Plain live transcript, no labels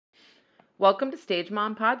Welcome to Stage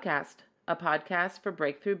Mom Podcast, a podcast for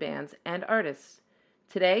breakthrough bands and artists.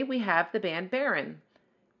 Today we have the band Baron.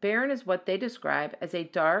 Baron is what they describe as a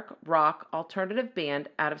dark rock alternative band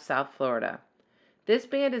out of South Florida. This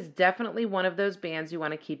band is definitely one of those bands you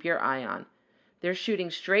want to keep your eye on. They're shooting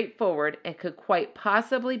straight forward and could quite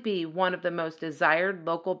possibly be one of the most desired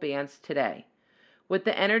local bands today. With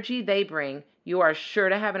the energy they bring, you are sure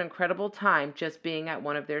to have an incredible time just being at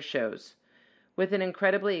one of their shows. With an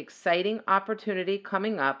incredibly exciting opportunity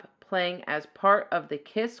coming up, playing as part of the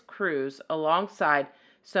KISS Cruise alongside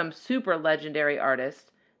some super legendary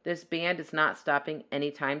artists, this band is not stopping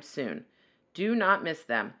anytime soon. Do not miss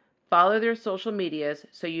them. Follow their social medias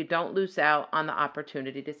so you don't lose out on the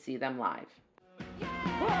opportunity to see them live.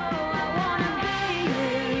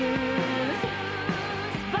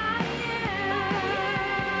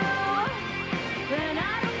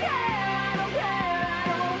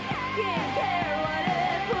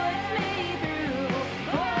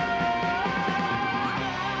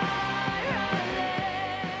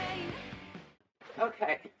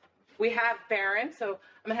 Okay, we have Baron, so I'm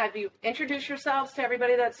going to have you introduce yourselves to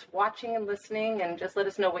everybody that's watching and listening, and just let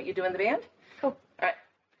us know what you do in the band. Cool. All right.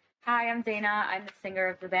 Hi, I'm Dana. I'm the singer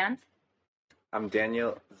of the band. I'm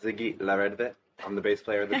Daniel Ziggy Laredve. I'm the bass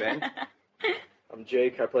player of the band. I'm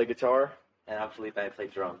Jake. I play guitar. And I'm Felipe. I play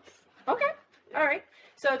drums. Okay, all right.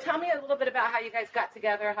 So tell me a little bit about how you guys got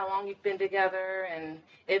together, how long you've been together, and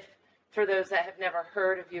if, for those that have never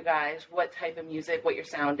heard of you guys, what type of music, what your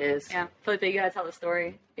sound is. Yeah, Felipe, you gotta tell the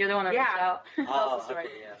story. You're the one that reached out. Tell us the story.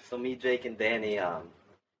 Okay, yeah. So me, Jake, and Danny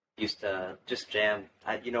used to just jam.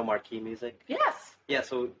 You know marquee music? Yes. Yeah,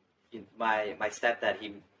 so my stepdad,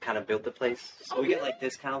 he kind of built the place. So we get like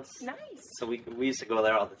discounts. Nice. So we used to go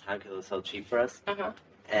there all the time because it was so cheap for us. Uh-huh.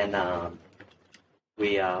 And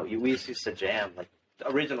we used to jam, like,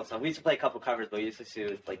 original song. We used to play a couple covers, but we used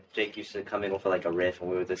to like Jake used to come in with like a riff, and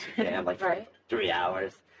we would just jam like Right. for 3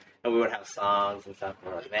 hours, and we would have songs and stuff.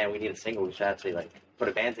 And we're like, man, we need a single. We should actually like put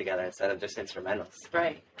a band together instead of just instrumentals.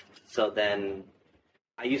 Right. So then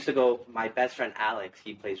I used to go. My best friend Alex,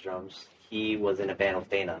 he plays drums. He was in a band with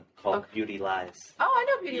Dana called Beauty Lies. Oh, I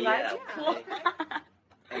know Beauty Lies. Yeah. Cool.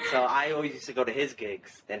 And so I always used to go to his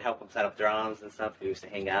gigs and help him set up drums and stuff. We used to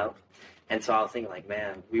hang out. And so I was thinking, like,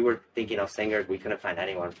 man, we were thinking of singers. We couldn't find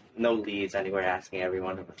anyone. No leads anywhere, asking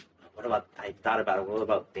everyone. I thought about it. What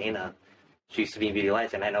about Dana? She used to be in Beauty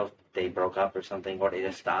Lights, and I know they broke up or something, or they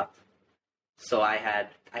just stopped. So I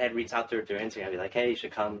had reached out to her through Instagram. I'd be like, hey, you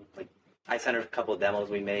should come. Like, I sent her a couple of demos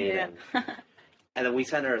we made. Yeah. And then we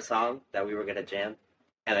sent her a song that we were going to jam.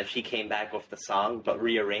 And then she came back with the song, but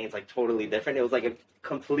rearranged, like, totally different. It was, like, a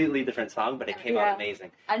completely different song, but it came out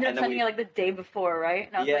amazing. I ended up sending it, like, the day before, right?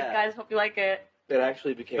 And I was like, guys, hope you like it. It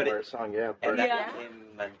actually became our song, yeah. And that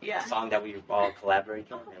became a song that we all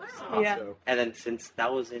collaborated on. Oh, It was wow. awesome. Yeah. And then since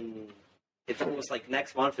that was it's almost like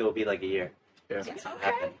next month, it will be, like, a year. Yeah. Since it Okay.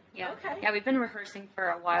 happened. Yeah. Okay. Yeah, we've been rehearsing for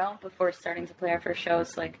a while before starting to play our first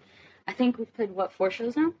shows. Like, I think we've played, 4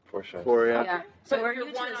 shows now? 4 shows. 4, yeah. Yeah. So But we're your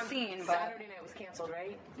new to one the on scene, but Saturday night was canceled,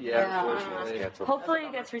 right? Yeah, Yeah. unfortunately. Canceled. hopefully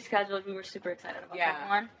it gets rescheduled. We were super excited about Yeah. that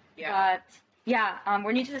one. Yeah. But, yeah,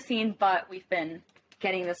 we're new to the scene, but we've been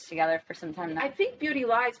getting this together for some time now. I think Beauty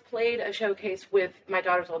Lies played a showcase with my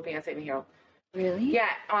daughter's old band, Save Me Hero. Really? Yeah,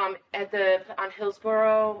 on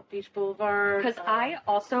Hillsborough Beach Boulevard. Because I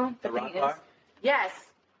also, The the rock thing is, bar? Yes.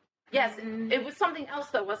 It was something else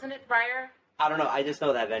though, wasn't it, prior? I don't know. I just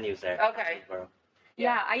know that venue's there. Okay.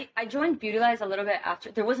 yeah, I joined Beauty Lies a little bit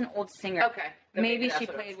after. There was an old singer. Okay. Then Maybe that's she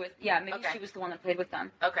what it played was. with, maybe Okay. she was the one that played with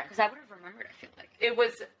them. Okay. Because I would have remembered, I feel like. It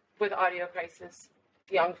was with Audio Crisis,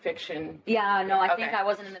 Young Fiction. Yeah, no, I think Okay. I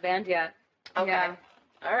wasn't in the band yet. Okay. Yeah.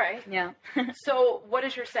 All right. Yeah. So, what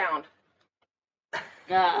is your sound?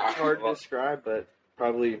 Hard to describe, but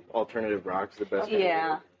probably alternative rock's the best. way to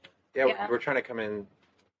Yeah. Yeah, Yeah. we're trying to come in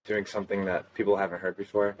doing something that people haven't heard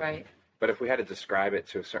before. Right. But if we had to describe it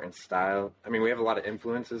to a certain style, I mean, we have a lot of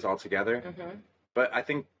influences all together. Mm-hmm. But I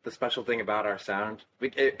think the special thing about our sound,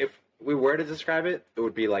 if we were to describe it, it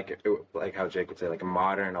would be like how Jake would say, like a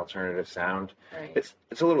modern alternative sound. Right.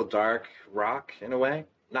 It's a little dark rock in a way,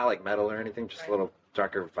 not like metal or anything, just a little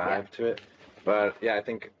darker vibe to it. But yeah, I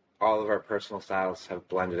think all of our personal styles have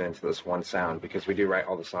blended into this one sound because we do write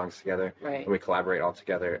all the songs together, Right. and we collaborate all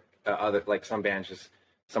together. Other like some bands, just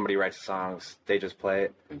somebody writes the songs, they just play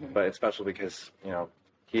it. Mm-hmm. But it's special because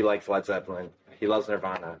he likes Led Zeppelin, he loves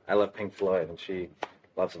Nirvana, I love Pink Floyd, and she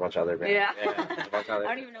loves a bunch of other bands. Yeah. A bunch of other I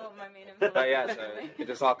don't even know what my main influence But yeah, is. so it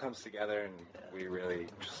just all comes together, and we really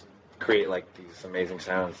just create like these amazing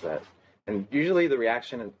sounds that. And usually the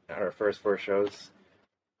reaction at our first 4 shows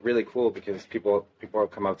really cool because people will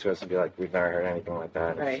come up to us and be like, we've never heard anything like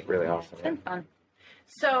that. Right. It's really Yeah, awesome. it's been fun.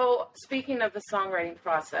 So, speaking of the songwriting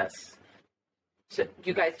process, so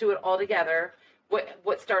you guys do it all together.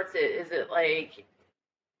 What starts it? Is it like,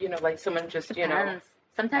 like someone just, Depends. had a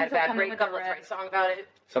Sometimes they'll bad come in with breakup, a let's riff. write a song about it?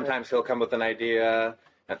 Sometimes he'll come with an idea,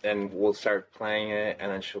 and then we'll start playing it,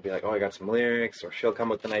 and then she'll be like, oh, I got some lyrics, or she'll come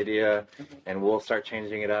with an idea, and we'll start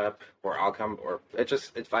changing it up, or I'll come, or it's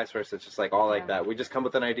vice versa. It's just like all like that. We just come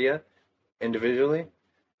with an idea individually,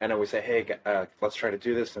 and then we say, hey, let's try to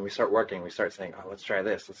do this, and we start working. We start saying, oh, let's try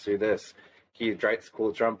this, let's do this. He writes a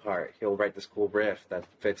cool drum part. He'll write this cool riff that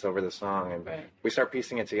fits over the song, and we start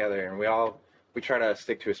piecing it together, and we try to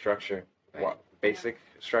stick to a structure, basic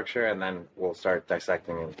structure, and then we'll start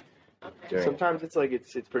dissecting and doing Sometimes it's like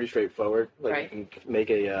it's pretty straightforward. Like you can make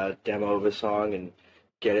a demo of a song and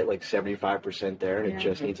get it like 75% there, and it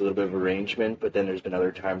just needs a little bit of arrangement. But then there's been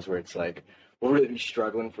other times where it's like we'll really be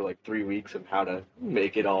struggling for like 3 weeks of how to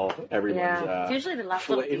make it all everyone's It's usually the last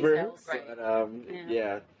little flavor. details.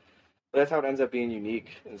 But that's how it ends up being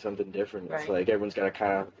unique and something different. It's like everyone's got to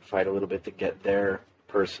kind of fight a little bit to get their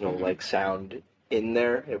personal like sound in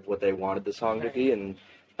there of what they wanted the song to be, and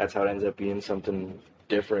that's how it ends up being something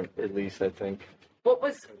different, at least I think. What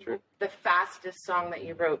was the fastest song that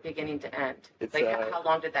you wrote beginning to end? It's, like, how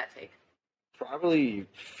long did that take? Probably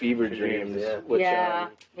Fever Dreams. yeah. Which, Yeah.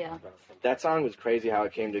 that song was crazy how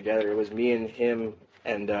it came together. It was me and him,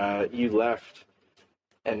 and you left,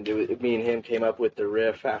 and me and him came up with the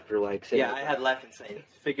riff after like saying, Yeah, I had left and said,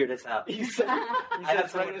 figure this out. He said, I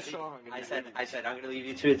had write a song. I said, I'm going to leave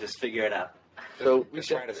you to it, just figure it out. So we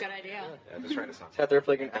just write a Good idea. just write a song. sat there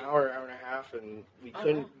for like an hour and a half, and we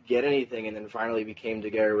couldn't get anything. And then finally we came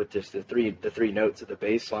together with just the three notes of the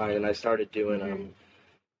bass line, and I started doing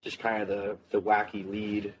just kind of the wacky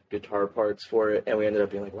lead guitar parts for it, and we ended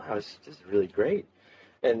up being like, wow, this is really great.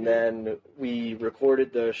 And then we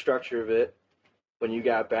recorded the structure of it. When you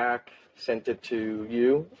got back, sent it to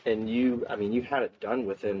you, and you had it done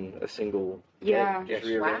within a single day. Yeah.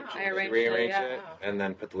 Yeah, Wow. I arranged rearrange it, it, and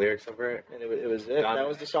then put the lyrics over it. And it was it. Done. That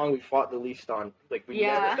was the song we fought the least on. Like we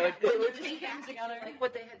Yeah. never, like, Like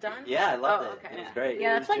what they had done? Yeah, I loved Oh, it. okay. It was great.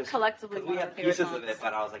 Yeah, It it's was like just- collectively we one of had my favorite pieces songs. of it,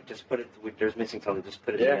 but I was like, just put it. There's missing something. Just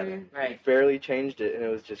put it Yeah. together. Right. barely changed it, and it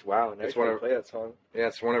was just wow. And It's it's one one of- play that song. Yeah,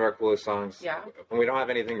 it's one of our coolest songs. Yeah. And we don't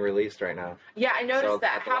have anything released right now. Yeah, I noticed So,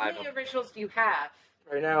 that. at the How live- many originals do you have?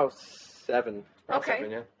 Right now, 7. Okay.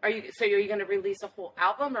 7, yeah. Are you going to release a whole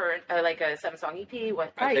album or like a 7-song EP?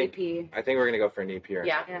 What? I think- EP. I think we're gonna go for an EP.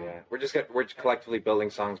 Yeah. We're collectively building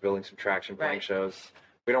songs, building some traction, playing Right. shows.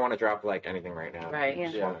 We don't want to drop like anything right now. Right. Yeah.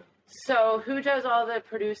 Yeah. So who does all the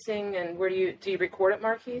producing, and where do you record at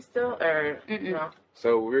Marquee still, or no?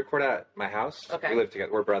 So we record at my house. Okay. We live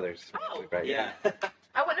together. We're brothers. Oh. Right? Yeah.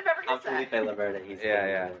 I wouldn't have ever I'm guessed that. Felipe Laverde. He's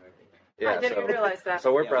Yeah. I didn't so, even realize that.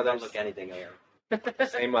 So we're We don't brothers. look anything alike.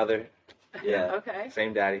 Same mother, Yeah. Okay.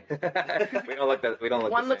 same daddy. we don't look One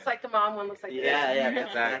the looks same. like the mom, one looks like the Yeah, dad. yeah,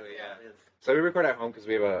 Exactly, yeah. So we record at home because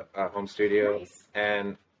we have a home studio, Nice.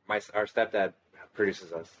 and our stepdad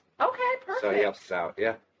produces us, Okay, perfect. so he helps us out.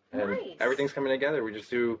 Yeah, and Nice. everything's coming together. We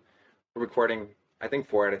just we're recording, I think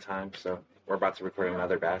 4 at a time. So we're about to record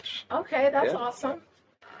another batch. Okay, that's Yeah. awesome.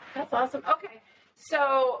 That's awesome. Okay,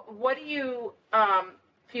 so what do you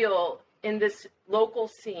feel in this local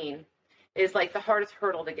scene is like the hardest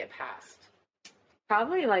hurdle to get past?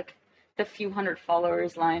 Probably like the few hundred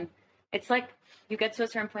followers line. It's like you get to a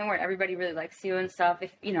certain point where everybody really likes you and stuff.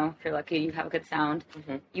 If you're lucky, you have a good sound.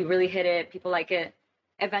 You really hit it. People like it.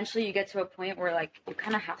 Eventually, you get to a point where like you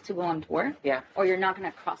kind of have to go on tour. Yeah. Or you're not going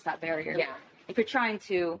to cross that barrier. Yeah. If you're trying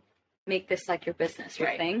to make this like your business, your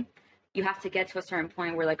Right. thing, you have to get to a certain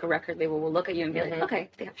point where like a record label will look at you and be like, okay,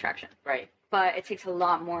 they have traction. Right. But it takes a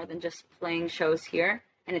lot more than just playing shows here,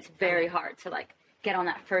 and it's very hard to like get on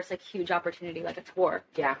that first like huge opportunity like a tour.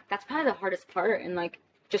 Yeah. That's probably the hardest part in like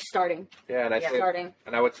just starting. Yeah, and Starting.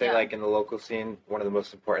 I would say Yeah. like in the local scene, one of the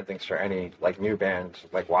most important things for any like new band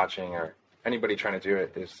like watching or anybody trying to do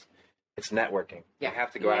it is it's networking. Yeah. You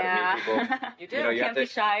have to go out and meet people. You do. You know, you Can't have be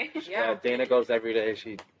to- shy. Yeah. Dana goes every day.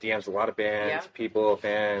 She DMs a lot of bands, Yeah. people,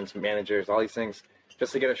 fans, managers, all these things,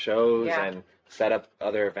 just to get us shows Yeah. and set up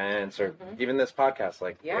other events or even this podcast.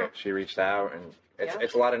 Like, Yeah. she reached out, and Yeah.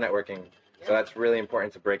 it's a lot of networking. So that's really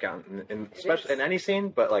important to break out, especially is. in any scene,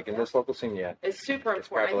 but like in this local scene, yeah. It's super It's important.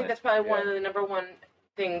 I think prevalent. that's probably one Yeah. of the number one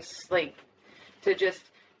things, like to just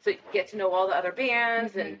get to know all the other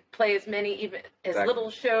bands and play as many, even as Exactly. little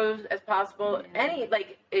shows as possible. Any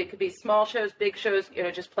like it could be small shows, big shows.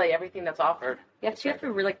 Just play everything that's offered. You have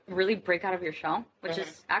to really break out of your shell, which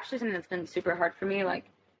is actually something that's been super hard for me. Like,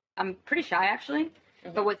 I'm pretty shy actually,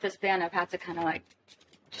 but with this band, I've had to kind of like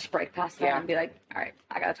just break past that Yeah. and be like, all right,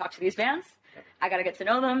 I gotta talk to these fans. I gotta get to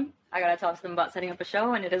know them. I gotta talk to them about setting up a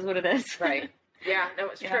show, and it is what it is. Right. Yeah, no,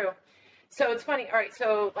 it's Yeah. true. So it's funny. All right,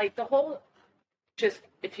 so like the whole, just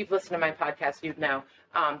if you've listened to my podcast, you'd know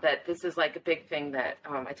that this is like a big thing that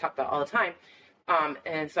I talk about all the time.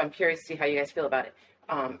 And so I'm curious to see how you guys feel about it.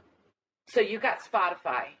 So you got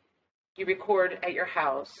Spotify. You record at your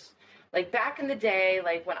house. Like back in the day,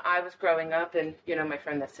 like when I was growing up, and you know my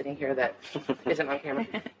friend that's sitting here that isn't on camera,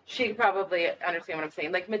 she probably understand what I'm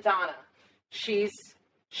saying. Like Madonna, she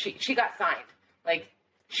got signed. Like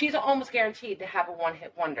she's almost guaranteed to have a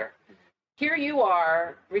one-hit wonder. Here you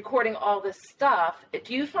are recording all this stuff.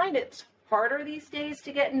 Do you find it's harder these days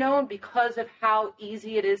to get known because of how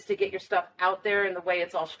easy it is to get your stuff out there and the way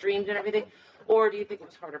it's all streamed and everything? Or do you think it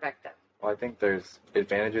was harder back then? Well, I think there's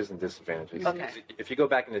advantages and disadvantages. Okay. If you go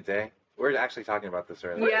back in the day, we're actually talking about this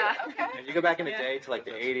earlier. Yeah. Okay. If you go back in the day to like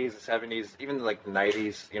the 80s, the 70s, even like the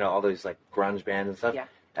 90s, you know, all those like grunge bands and stuff.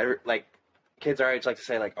 Yeah. Like kids our age like to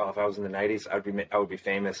say like, oh, if I was in the 90s, I would be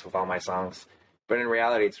famous with all my songs. But in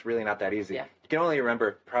reality, it's really not that easy. Yeah. You can only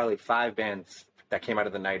remember probably 5 bands that came out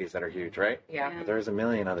of the 90s that are huge, right? Yeah. But there's a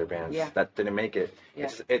million other bands Yeah. that didn't make it. Yeah.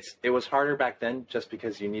 It was harder back then just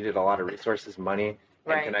because you needed a lot of resources, money, and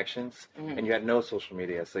Right. connections, Mhm. and you had no social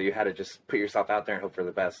media, so you had to just put yourself out there and hope for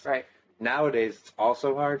the best. Right. Nowadays, it's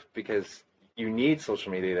also hard because you need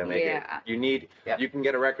social media to make it. Yeah. You can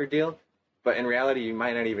get a record deal, but in reality, you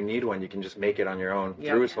might not even need one. You can just make it on your own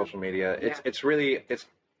Yeah. through Yeah. social media. Yeah.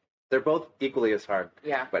 They're both equally as hard,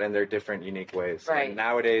 Yeah. but in their different, unique ways. Right. And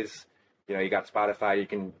nowadays, you know, you got Spotify. You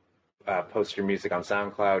can post your music on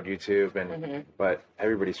SoundCloud, YouTube, and Mhm. but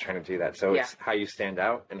everybody's trying to do that. So Yeah. it's how you stand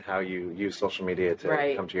out and how you use social media to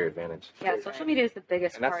Right. come to your advantage. Yeah, social media is the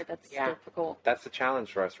biggest And that's- part that's yeah. difficult. That's the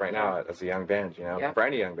challenge for us right now as a young band. You know, Yeah. for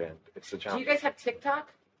any young band, it's the Do challenge. you guys have TikTok?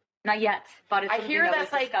 Not yet, but it's I something hear that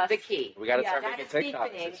that's was like discussed. the key. We got to Yeah, start That making is the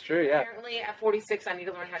TikToks. thing. It's true, yeah. Apparently, at 46, I need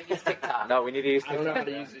to learn how to use TikTok. No, we need to use I don't know how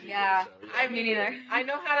TikTok. to use it. Yeah. Either, so, I Me mean, neither. I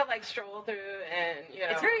know how to like stroll through and you know.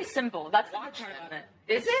 It's very simple. That's the good Watch part them. about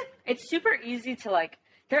it. Is it? It's super easy to like.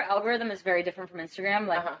 Their algorithm is very different from Instagram.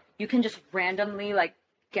 Like Uh-huh. you can just randomly like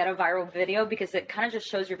get a viral video because it kind of just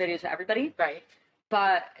shows your video to everybody. Right.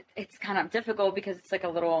 But it's kind of difficult because it's like a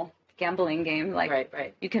little gambling game. Like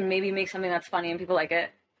Right. you can maybe make something that's funny and people like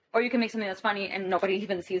it, or you can make something that's funny and nobody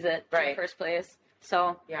even sees it in Right. the first place.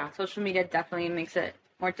 So Yeah. social media definitely makes it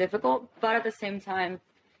more difficult, but at the same time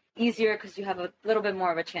easier because you have a little bit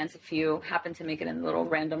more of a chance if you happen to make it in a little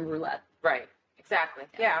random roulette. Right. Exactly.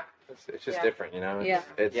 Yeah. It's just Yeah. different, you know. Yeah.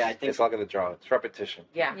 It's Yeah, I think- it's luck of the draw. It's repetition.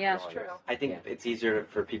 Yeah. Yeah. That's true. I think Yeah. it's easier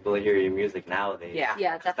for people to hear your music nowadays. Yeah.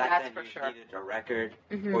 Yeah, 'Cause definitely. back That's then for you sure. needed a record,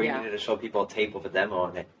 Mhm. or you Yeah. needed to show people a tape with a demo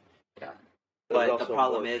on it. Yeah. But There's the also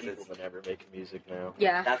problem more is, people it's than ever making music now.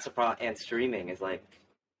 Yeah. that's the problem. And streaming is like,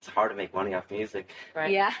 it's hard to make money off music. Right.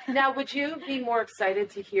 Yeah. Now, would you be more excited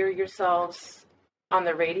to hear yourselves on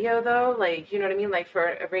the radio though? Like, you know what I mean? Like for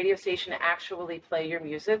a radio station to actually play your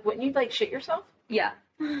music, wouldn't you like shit yourself? Yeah.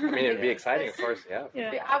 I mean, it'd be exciting, of course. Yeah.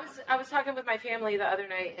 Yeah. I was talking with my family the other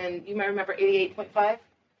night, and you might remember 88.5.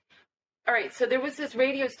 All right, so there was this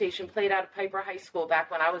radio station played out of Piper High School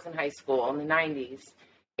back when I was in high school in the 90s,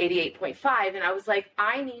 88.5, and I was like,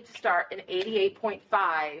 I need to start an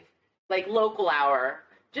 88.5 like local hour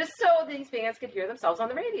just so these bands could hear themselves on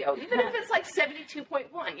the radio, even if it's like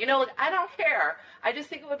 72.1. You know, like, I don't care. I just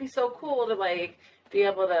think it would be so cool to like be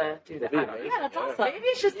able to do that. I don't know. Yeah, that's awesome. Maybe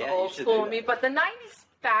it's just Yeah, you old should school do with me, that. but the 90s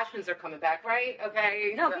fashions are coming back, right?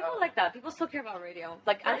 Okay. No, so- people like that. People still care about radio.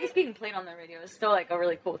 Like at least being played on the radio is still like a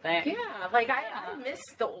really cool thing. Yeah, like I miss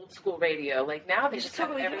the old school radio. Like now they You just should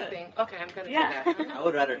have totally do it. everything. Okay, I'm gonna Yeah. do that. I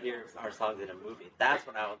would rather hear our songs in a movie. That's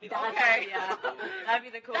what I would be like. Okay. Yeah. That'd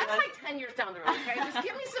be the coolest. That's like 10 years down the road. Okay, just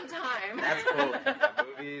give me some time. That's cool.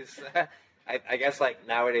 Movies. I guess like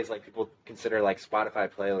nowadays, like people consider like Spotify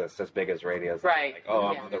playlists as big as radios. Right. Like, oh,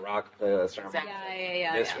 I'm Yeah. on the rock playlist or I'm Exactly. on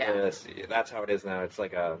Yeah. this yeah. playlist. That's how it is now. It's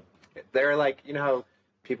like they're like, you know how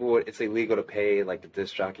people would, it's illegal to pay like the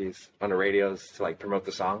disc jockeys on the radios to like promote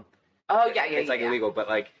the song. Oh yeah, It's like yeah. illegal, but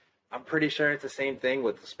like I'm pretty sure it's the same thing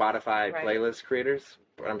with the Spotify Right. playlist creators.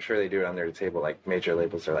 But I'm sure they do it on their table. Like major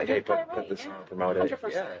labels are like, You're hey, put probably right, this yeah. song, promote it.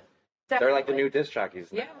 100%. Yeah. They're like the Definitely. new disc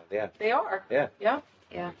jockeys. Now. Yeah. Yeah. They are. Yeah. Yeah.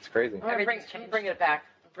 Yeah. It's crazy. I'm gonna Everything's I'm changed. bringing it back.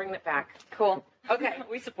 I'm bringing it back. Cool. Okay.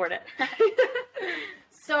 We support it.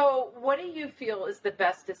 So, what do you feel is the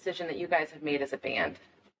best decision that you guys have made as a band?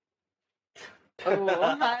 Oh, I don't know.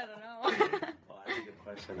 Well, that's a good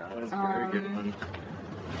question. That was a very good one.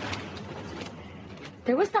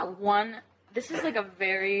 There was that one. This is like a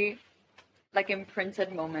very like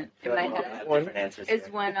imprinted moment in Feel my like we'll head have different answers is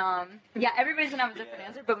here. when everybody's gonna have a different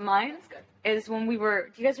answer, but mine is when we were.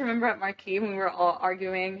 Do you guys remember at Marquee when we were all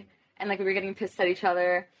arguing and like we were getting pissed at each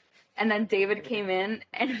other, and then David came in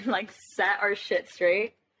and like set our shit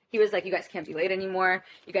straight. He was like, "You guys can't be late anymore.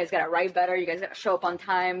 You guys gotta write better. You guys gotta show up on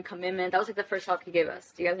time. Commitment." That was like the first help he gave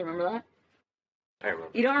us. Do you guys remember that? I remember.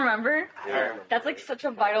 You don't remember? I remember. That's like such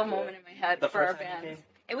a vital moment in my head The for our first time he band. came?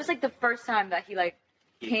 It was like the first time that he like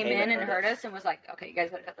He came in and heard us and was like, "Okay, you guys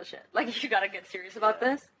gotta cut the shit. Like, you gotta get serious about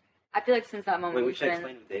this." I feel like since that moment, Wait, we we've should been.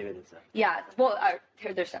 explain who David is. Yeah, well,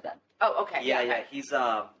 their stepdad. Oh, okay. Yeah.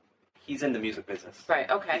 He's in the music business. Right.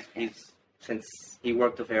 Okay. He's since he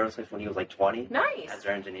worked with Aerosmith when he was like 20 Nice. as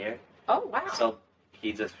their engineer. Oh, wow. So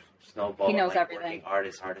he just snowballed. He knows like, everything. working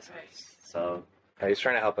artist. So Yeah, he's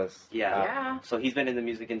trying to help us. yeah. Yeah. So he's been in the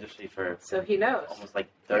music industry for So he knows. almost like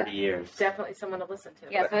 30 years. Definitely someone to listen to.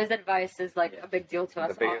 Yeah, so his advice is like a big deal to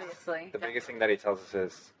us, The biggest- obviously. The biggest thing that he tells us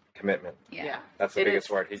is commitment. Yeah. That's the It biggest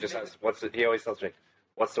is. word. He It's just big. says, he always tells Jake,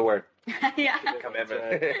 what's the word? Yeah. Commitment.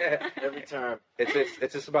 Every time.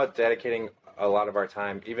 It's just about dedicating a lot of our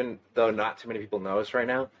time, even though not too many people know us right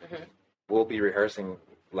now. Mhm. We'll be rehearsing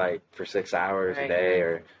like for 6 hours Right. a day,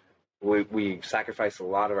 or we sacrifice a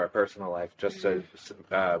lot of our personal life just to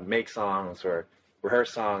make songs or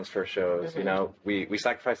rehearse songs for shows. Mhm. You know, we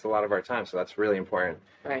sacrifice a lot of our time, so that's really important.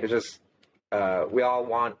 Right. It's just we all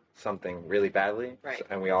want something really badly, Right.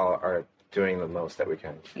 and we all are doing the most that we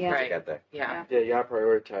can Yeah. to Right. get there. Yeah. Yeah, you gotta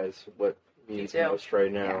prioritize what needs do. most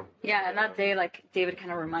right now. Yeah, and that day, like, David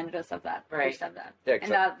kind of reminded us of that. Right. He said that. Yeah,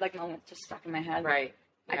 And that, like, moment just stuck in my head. Right.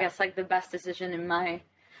 I Yeah. guess, like, the best decision, in my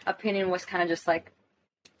opinion, was kind of just, like,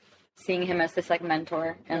 seeing him as this, like,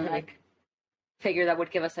 mentor and, Mhm. like, figure that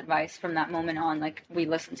would give us advice from that moment on. Like, we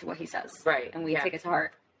listen to what he says. Right. And we Yeah. take it to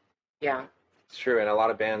heart. Yeah. It's true, and a lot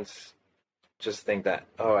of bands just think that,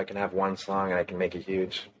 oh, I can have one song and I can make it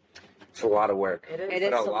huge. It's a lot of work. It is. It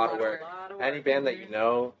It's is a lot of work. Any band that you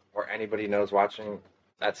know or anybody knows watching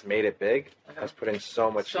that's made it big has put in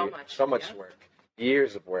so much So much, yeah. work,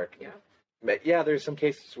 years of work. Yeah. But yeah, there's some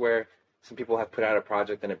cases where some people have put out a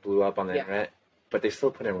project and it blew up on the Yeah. internet, but they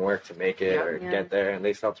still put in work to make it Yeah. or Yeah. get there, and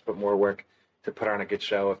they still have to put more work to put on a good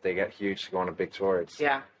show if they get huge to go on a big tour. It's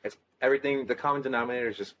Yeah. everything. The common denominator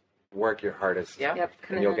is just work your hardest, Yeah. Yep.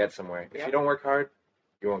 and you'll get somewhere. If Yeah. you don't work hard,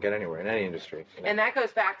 you won't get anywhere in any industry. You know? And that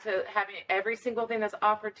goes back to having every single thing that's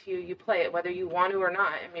offered to you, you play it, whether you want to or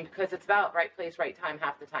not. I mean, because it's about right place, right time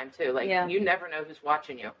half the time, too. Like, Yeah. you never know who's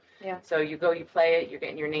watching you. Yeah. So you go, you play it, you're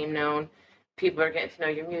getting your name known, people are getting to know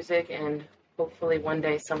your music, and hopefully one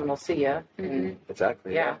day someone will see you. And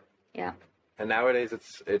Exactly. yeah. Yeah. And nowadays,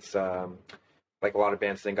 it's like a lot of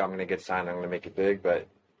bands think I'm going to get signed, I'm going to make it big, but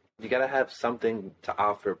you got to have something to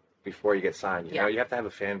offer before you get signed. You know, you have to have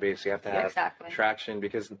a fan base, you have to Yeah, have exactly. traction,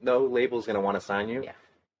 because no label's going to want to sign you. Yeah.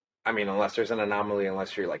 I mean, unless there's an anomaly,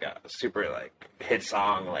 unless you're like a super like hit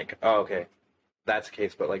song, like, oh, okay, that's the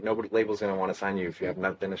case. But like nobody label's going to want to sign you if you have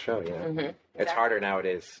nothing to show. You know, Mhm. it's Exactly. harder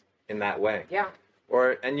nowadays in that way. Yeah.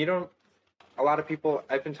 And you don't. A lot of people.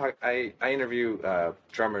 I've been talking. I interview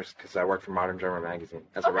drummers because I work for Modern Drummer magazine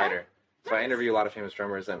as a Okay. writer. So I Nice. interview a lot of famous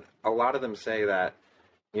drummers, and a lot of them say that,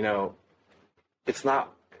 you know, it's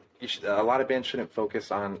not. A lot of bands shouldn't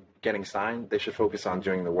focus on getting signed. They should focus on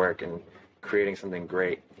doing the work and creating something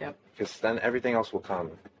great. Yep. Because then everything else will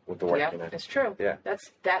come with the work. Yeah, You know? it's true. Yeah.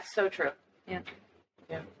 That's so true. Yeah.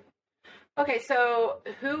 Yeah. Okay, so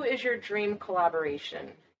who is your dream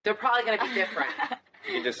collaboration? They're probably going to be different.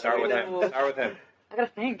 You can just start with him. Start with him. I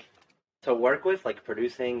gotta think. To work with, like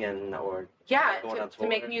producing or Yeah, going on to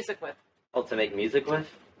make tour. music with. Oh, to make music with?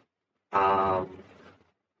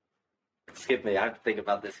 Skip me. I have to think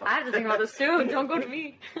about this one. I have to think about this too. Don't go to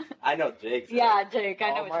me. I know Jake's. Yeah, Jake, I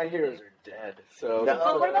know All what my you heroes are dead. So No.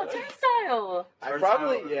 But what about Turnstile? I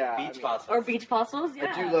probably Beach fossils. Or Beach Fossils?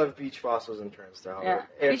 Yeah. I do love Beach Fossils and Turnstile. Yeah.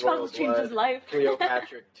 And Beach Fossils Royal changed his Blood, life.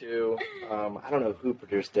 Cleopatra too. I don't know who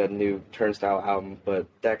produced that new Turnstile album, but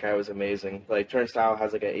that guy was amazing. Like Turnstile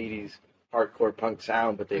has like an '80s hardcore punk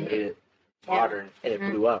sound, but they made it Yeah. modern, and it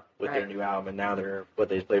blew up with their Right. new album. And now they're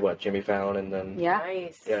they play Jimmy Fallon, and then Yeah.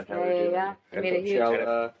 Nice. yeah, now Yeah, they're yeah, doing yeah. They made it huge.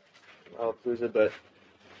 Lollapalooza, but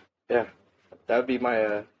yeah, that would be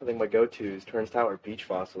my I think my go-to is Turnstile or Beach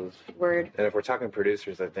Fossils. Word. And if we're talking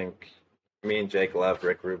producers, I think me and Jake love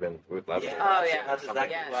Rick Rubin. We'd love Yeah. to. Oh, yeah. That's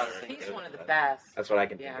exactly what I was Yes. thinking. He's one of the best. That's what I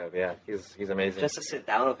can Yeah. think of. Yeah, he's amazing. Just to sit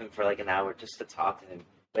down with him for like an hour, just to talk to him.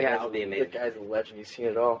 Like, Yeah. that would be The amazing. guy's a legend. He's seen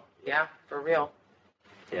it all. Yeah, for real.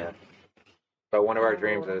 Yeah. But one of our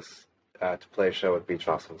dreams is to play a show with Beach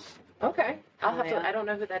Fossils. Okay. I'll have Yeah. to. I don't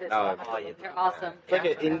know who that is. Oh, I'll have to oh, look yeah. it They're up. awesome. It's like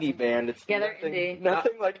Yeah. an indie band. It's Yeah, they're nothing, indie.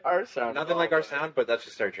 nothing like our sound. Nothing like our sound, but that's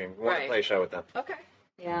just our dream. We want Right. to play a show with them. Okay.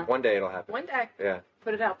 Yeah. One day it'll happen. One day. Yeah.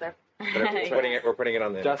 Put it out there. But we're putting it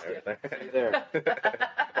on the Justin, internet. there.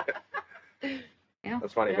 Yeah.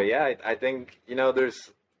 That's funny, Yeah. but yeah, I think there's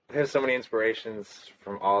so many inspirations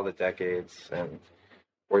from all the decades, and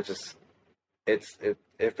we're just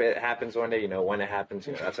if it happens one day, when it happens,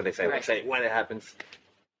 that's what they say. Right. They say when it happens,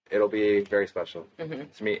 it'll be very special Mm-hmm.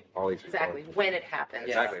 to meet all these people. Exactly. When it happens. Yeah.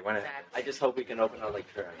 Exactly when it. I just hope we can open up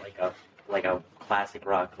like a classic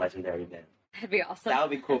rock legendary band. That'd be awesome. That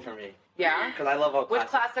would be cool for me Yeah. because I love all Which classic.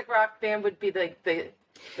 classic rock band would be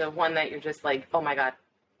the one that you're just like, oh my god?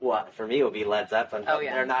 What for me it would be Led Zeppelin. Oh, But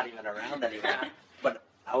yeah. they're not even around anymore. But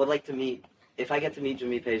I would like to meet. If I get to meet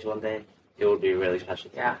Jimmy Page one day, it would be really special.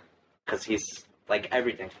 To Yeah. me. Because he's like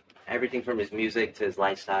everything from his music to his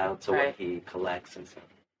lifestyle to Right. what he collects and stuff.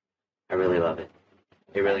 I really love it.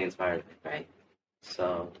 It really inspired me. Right.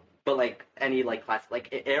 So, but like any like class, like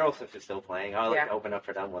Aerosmith is still playing. I'll like Yeah. to open up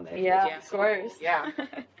for them one day. Yeah, Yeah. of course. Yeah.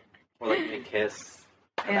 Or like Nick Kiss.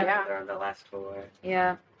 Yeah. They're on the last tour.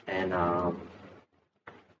 Yeah. And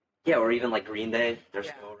yeah, or even like Green Day. They're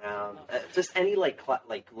Yeah. still around. Just any like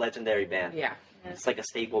legendary band. Yeah. It's like a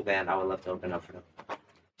staple band. I would love to open up for them.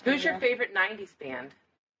 Who's your Yeah. favorite '90s band?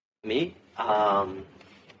 Me?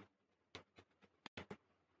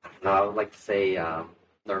 No, I would like to say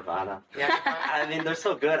Nirvana. Yeah. I mean, they're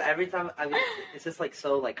so good. Every time, I mean, it's just like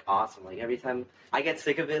so like awesome. Like every time, I get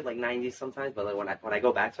sick of it, like '90s sometimes. But like when I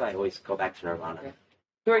go back to it, I always go back to Nirvana. Yeah.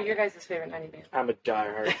 Who are your guys' favorite '90s band? I'm a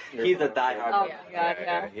diehard. He's a diehard. Oh Yeah. my god,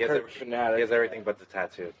 yeah. He has, Kurt fanatic. he has everything but the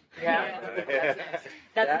tattoo. Yeah. That's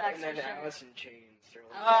that an and then extra. Alice in Chains.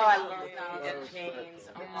 Oh, I love Yeah. Alice in Chains.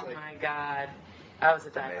 Yeah. Oh my god. I was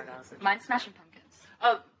a diehard Alice in Chains. Mine's Smashing Pumpkins.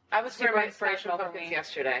 Oh, I was Super wearing my inspirational Smashing for Pumpkins me.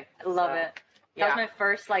 yesterday. I love So, it. That Yeah. was my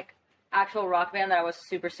first like actual rock band that I was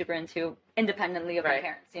super into, independently of my Right.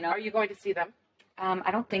 parents. You know. Are you going to see them?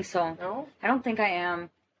 I don't think so. No. I don't think I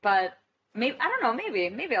am, but maybe I don't know.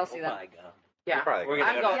 Maybe I'll see Oh that. my god. Yeah. Probably. We're gonna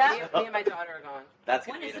I'm go going. Yeah. Me and my daughter are going. That's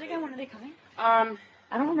When gonna is be it again? When are they coming? I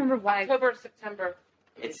I don't remember why. October, or September.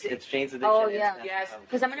 It's Jane's Addiction. Oh, it's yeah. Smashing Yes. Pumpkins.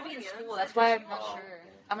 Because I'm gonna be in school. That's why I'm not Oh. sure.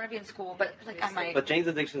 I'm gonna be in school, but like I might. But Jane's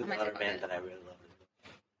Addiction is I might another take band it. that I really love.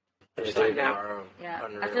 They're Just so doing now. tomorrow. Yeah.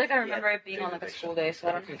 Unreal. I feel like I remember Yeah. it being on like a school day, so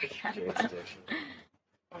I don't know if I can. Jane's Addiction.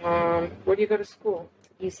 Where do you go to school?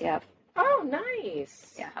 UCF. Oh,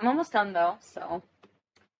 nice. Yeah, I'm almost done though, so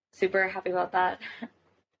super happy about that.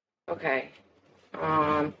 Okay.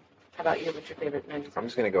 How about you? What's your favorite '90s? I'm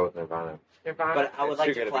just gonna go with Nirvana. Nirvana. But I would It's like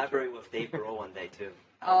too to good to be collaborate with Dave Grohl one day too.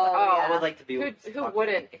 Oh, Oh, I would like to be. who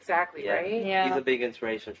wouldn't exactly, Yeah. right? Yeah. He's a big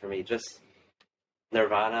inspiration for me. Just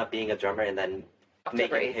Nirvana being a drummer and then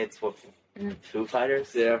October making 8th. hits with Mhm. Foo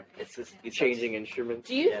Fighters. Yeah. It's just he's Changing instruments.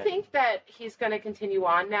 Do you Yeah. think that he's going to continue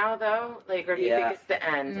on now, though? Like, or do you Yeah. think it's the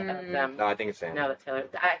end of them? No, I think it's Sam. No, that's Taylor.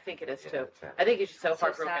 I think it is too. it's Sam. I think he's just so That's so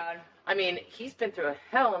heartbroken. sad. I mean, he's been through a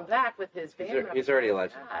hell and back with his band. He's already a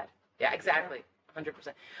legend. God. Yeah, exactly.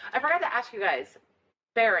 100%. I forgot to ask you guys,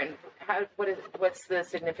 Baron, what's the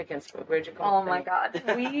significance? Where'd you come Oh from? my god,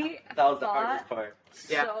 we that was the thought hardest part.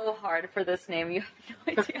 Yeah. so hard for this name. You have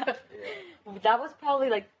no idea. That was probably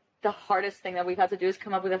like the hardest thing that we've had to do is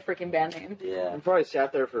come up with a freaking band name. Yeah. We probably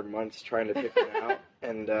sat there for months trying to pick one out,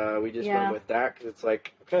 and we just Yeah. went with that because it's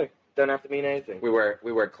like, okay, doesn't have to mean anything. We were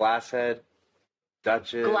Glasshead,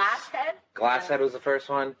 Duchess. Glasshead? Glasshead was the first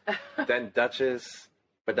one. Then Duchess.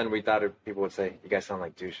 But then we thought people would say, "You guys sound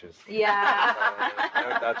like douches." Yeah.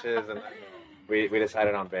 No Duchess, and then we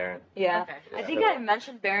decided on Baron. Yeah. Okay. I think I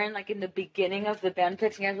mentioned Baron like in the beginning of the band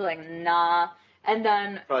picks, and you guys were like, nah. And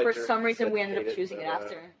then Probably for Dirk some reason said we ended hate up it, choosing it but,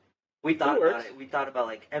 after. We thought It about works. it. We thought about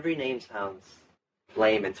like every name sounds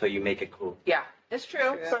lame until you make it cool. Yeah, it's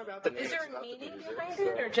true. It's not about the Is names, there it's a about the meaning music, behind so-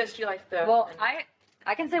 it, or just you like the? Well,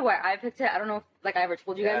 I can say why I picked it. I don't know if like I ever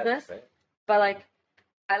told you guys this, but like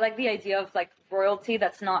I like the idea of like royalty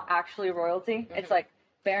that's not actually royalty. It's like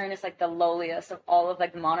Baron is like the lowliest of all of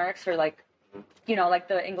like the monarchs or like like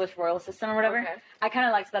the English royal system or whatever. Okay. I kind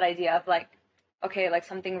of liked that idea of like okay, like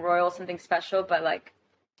something royal, something special, but like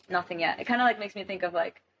nothing yet. It kind of like makes me think of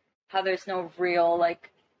like how there's no real like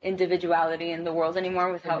individuality in the world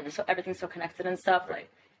anymore with how so everything's so connected and stuff. Like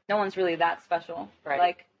no one's really that special. Right.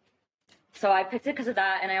 Like so I picked it because of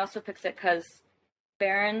that, and I also picked it because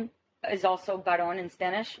Baron is also Baron in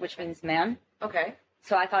Spanish, which means man. Okay.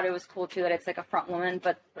 So I thought it was cool too that it's like a front woman,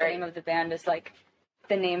 but the Right. name of the band is like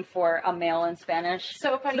the name for a male in Spanish.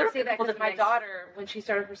 So funny There you are say that people because that my makes- daughter, when she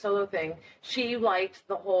started her solo thing, she liked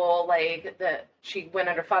the whole she went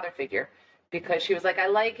under father figure. because she was like, I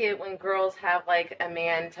like it when girls have like a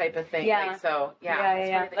man type of thing. Yeah. Like, so Yeah, it's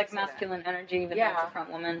yeah. funny that you Like say that. masculine energy, even though Yeah. it's a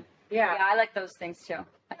front woman. Yeah. Yeah, I like those things too.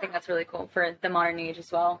 I think that's really cool for the modern age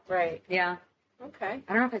as well. Right. Yeah. Okay.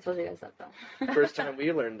 I don't know if I told you guys that though. First time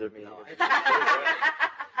we learned to meet. We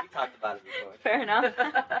talked about it before. Fair enough.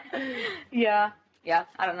 Yeah. Yeah.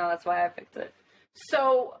 I don't know. That's why I picked it.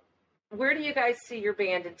 So, where do you guys see your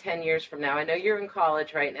band in 10 years from now? I know you're in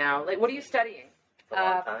college right now. Like, what are you studying? It's a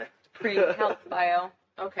long time. Pre-health bio.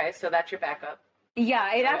 Okay, so that's your backup.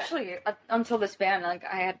 Yeah, it Okay. actually, until this band, like,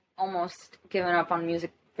 I had almost given up on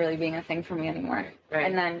music really being a thing for me anymore. Right.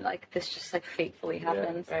 And then, like, this just, like, fatefully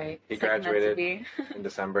happened. Right. He It's, like, meant to graduated be. in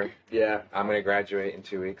December. Yeah. I'm gonna graduate in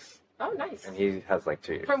 2 weeks, Oh, nice. and he has like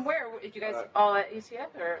 2 years. From where? Did you guys all at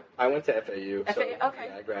UCF or? I went to FAU. So, FAU, okay.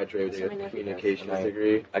 yeah, I graduated So with many a of you guys. communications Right.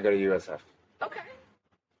 degree. I go to USF. Okay.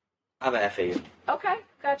 I'm at FAU. Okay.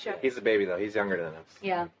 Gotcha. He's a baby though. He's younger than us.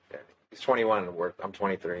 Yeah. Yeah. He's 21. I'm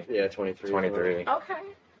 23. Yeah, 23. 23. Okay.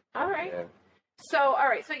 All right. Yeah. So, all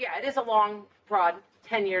right. So, yeah, it is a long, broad.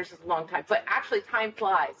 10 years is a long time, but actually, time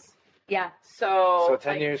flies. Yeah. So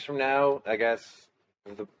 10 like, years from now, I guess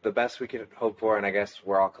the best we could hope for, and I guess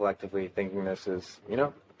we're all collectively thinking this is,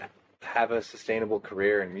 have a sustainable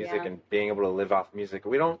career in music Yeah. and being able to live off music.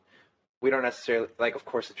 We don't necessarily, like, of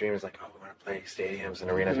course the dream is like, oh, we want to play stadiums and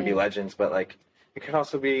arenas and be legends, but like it could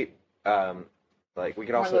also be like we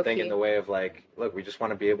could More also think in low-key. the way of like, look, we just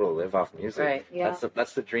want to be able to live off music. Right. Yeah.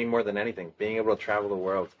 That's the dream more than anything. Being able to travel the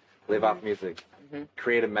world, live off music,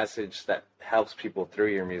 create a message that helps people through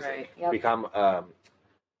your music, Right. Yep. become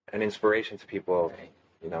an inspiration to people,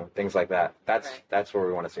 Right. Things like that. Right. That's where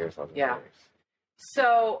we want to see ourselves. In Yeah. 10 years.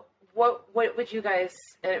 So, what would you guys?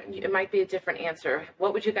 And it might be a different answer.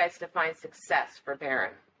 What would you guys define success for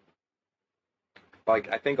Baron? Like,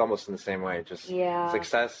 I think almost in the same way. Just Yeah.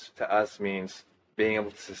 success to us means being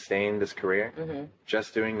able to sustain this career, Mm-hmm.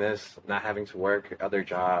 just doing this, not having to work other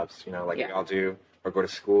jobs, like we Yeah. all do, or go to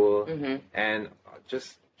school, Mm-hmm. and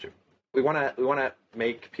just we want to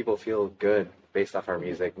make people feel good based off our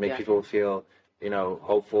music, make Yeah. people feel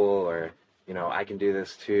hopeful, or I can do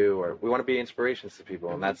this too, or we want to be inspirations to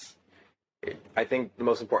people, and that's I think the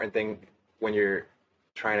most important thing when you're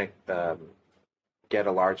trying to get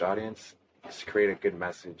a large audience is to create a good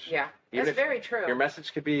message. Yeah, Even that's if very true. Your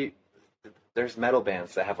message could be, there's metal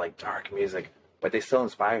bands that have like dark music, but they still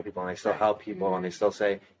inspire people and they still Right. help people and they still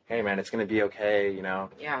say, hey man, it's gonna be okay,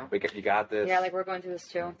 Yeah. you got this. Yeah, like we're going through this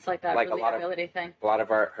too. It's like that Like a lot of- ability thing. A lot of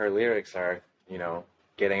her lyrics are,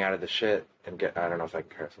 getting out of the shit and I don't know if I can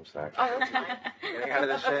curse, I'm sorry. Oh, that's fine. Getting out of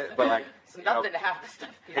the shit, but like It's nothing to have this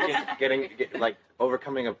stuff. like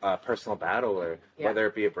overcoming a personal battle, or Yeah. whether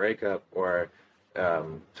it be a breakup or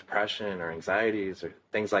depression or anxieties or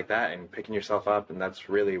things like that, and picking yourself up, and that's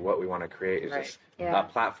really what we want to create is Right. just Yeah. a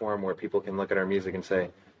platform where people can look at our music and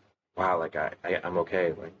say, wow, like I'm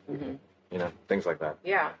okay, like things like that.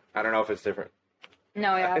 Yeah. I don't know if it's different.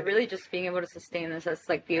 No, yeah, really just being able to sustain this. That's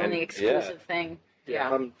like the And- only yeah. exclusive thing. Yeah.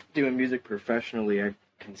 If I'm doing music professionally, I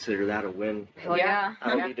consider that a win. Hell Yeah. yeah. I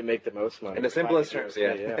don't Yeah. need to make the most money. In the simplest terms,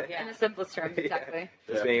 yeah. Yeah. In the simplest terms, Yeah. exactly.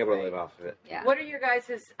 Just Yeah. being able to live off of it. Yeah. What are your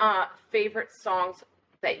guys' favorite songs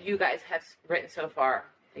that you guys have written so far?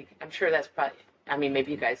 Like, I'm sure that's probably. I mean,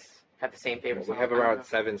 maybe you guys have the same favorite We song. have I don't around know.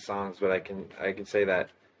 7 songs, but I can say that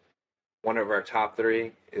one of our top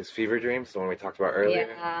 3 is Fever Dreams, the one we talked about earlier.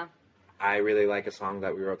 Yeah. I really like a song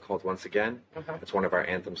that we wrote called Once Again. Uh-huh. It's one of our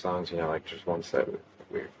anthem songs, like just ones that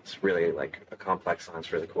it's really like a complex song.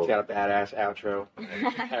 It's really cool. It's got a badass outro.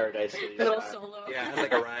 Paradise City. Little style. solo. Yeah, it has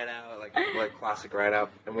like a ride out, like classic ride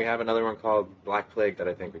out. And we have another one called Black Plague that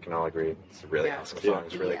I think we can all agree it's a really Yeah. awesome song.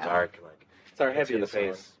 It's really Yeah. dark, like It's our hits you in the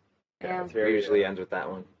heaviest face. Yeah. It's We very, usually ends with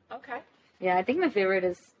that one. Okay. Yeah, I think my favorite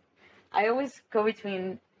is. I always go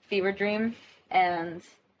between Fever Dream and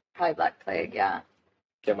probably Black Plague. Yeah.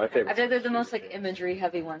 Yeah, my favorite. I feel like they're the most like imagery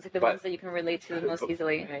heavy ones, like the But- ones that you can relate to the most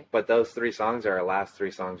easily. Right. But those 3 songs are our last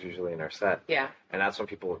 3 songs usually in our set, Yeah. and that's when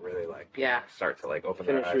people really like Yeah. start to like open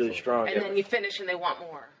their Finish eyes. really and- strong. And then you finish and they want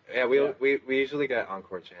more. Yeah, we usually get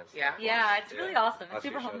encore chants. Yeah. Yeah, it's really Yeah. awesome. It's Last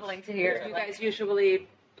few super shows. humbling to hear. Yeah. Do you Like, guys usually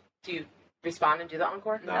do you respond and do the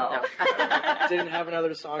encore? No. Didn't have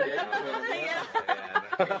another song yet. Yeah.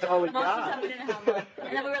 That's all we Most of the got. time we didn't have one.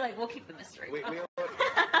 And then we were like, we'll keep the mystery.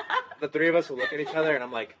 The 3 of us will look at each other, and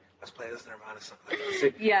I'm like, let's play this Nirvana song. Like, let's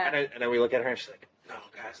see. Yeah. And then we look at her, and she's like, no,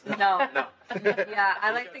 guys, no. No. no. Yeah, I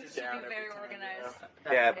like shuts things it to down be every very time, organized.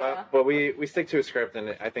 Yeah, Yeah. but we stick to a script,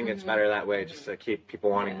 and I think it's better that way, just to keep people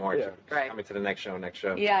wanting more, Yeah. just Right. coming to the next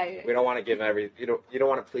show. Yeah. We don't want to give you don't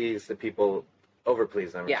want to please the people, over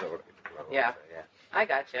please them. Yeah. So, Yeah. I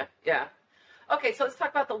gotcha. Yeah. Okay, so let's talk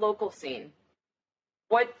about the local scene.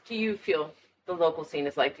 What do you feel the local scene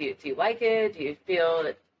is like? Do you like it? Do you feel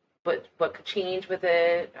that what could change with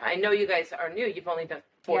it? I know you guys are new. You've only done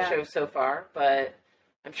 4 shows so far, but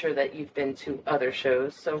I'm sure that you've been to other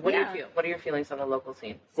shows. So what do you feel? What are your feelings on the local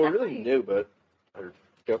scene? We're really new, but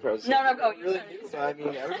go for it. No, go. Really new, but I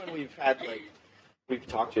mean, everyone we've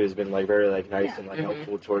talked to has been very nice and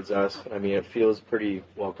helpful towards us. I mean, it feels pretty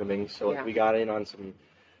welcoming. So we got in on some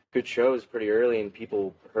good shows pretty early, and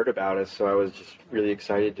people heard about us. So I was just really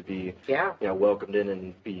excited to be welcomed in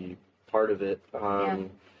and be part of it.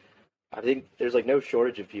 I think there's no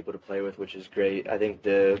shortage of people to play with, which is great. I think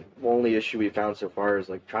the only issue we found so far is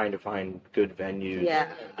trying to find good venues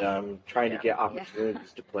and trying to get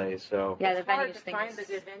opportunities to play. So the it's hard venues to thing find is- the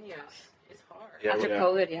good venues. It's hard. Yeah, after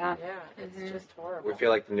COVID, yeah. Yeah, it's just horrible. We feel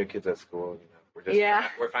like the new kids at school. We're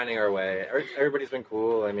just we're finding our way. Everybody's been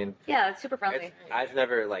cool. I mean, it's super friendly. I've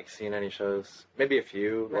never seen any shows, maybe a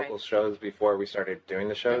few local shows before we started doing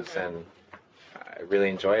the shows, and I really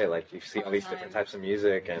enjoy it. You see all these different types of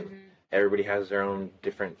music, and everybody has their own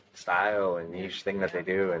different style and niche thing that they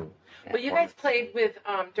do. And well, you guys played with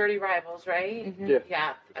Dirty Rivals, right?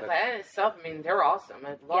 Yeah. That itself, I mean, they're awesome.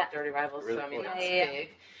 I love Dirty Rivals, Really so I mean, cool. that's big.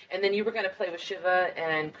 And then you were going to play with Shiva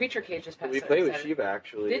and Creature Cage this past we played with Saturday. Shiva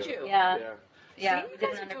actually. Did you? Yeah. See, We you did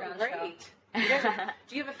guys an are doing underground show. great. You guys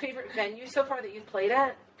do you have a favorite venue so far that you've played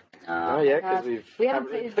at? Oh yeah, because we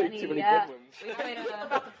haven't really played played any, too many yeah. good ones. We played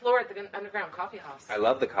about the floor at the Underground Coffee House. I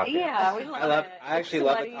love the coffee. Yeah, we love it. I actually It's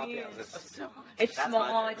love the sweaty. coffee house. It's That's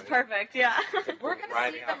small. my It's favorite. perfect. Yeah. We're going to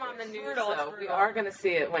Riding see them out on the there. news, Brutal, it's though. We brutal. are going to see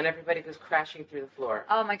it when everybody goes crashing through the floor.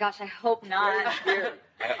 Oh my gosh, I hope not.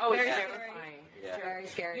 Oh, it's Very terrifying. It's very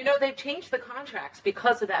scary. You know, they've changed the contracts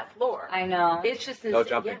because of that floor. I know. It's just No insane.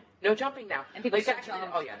 jumping. Yeah, no jumping now. And people still back jump. then-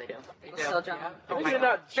 Oh yeah, they do. People They do. still jump. Yeah. Oh Oh my my God. god.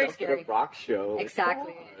 Not Very jump at scary. a rock show.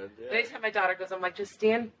 Exactly. Come on, yeah. Anytime my daughter goes, I'm like, just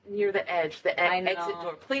stand near the edge, the I know. exit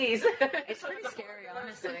door, please. It's pretty scary,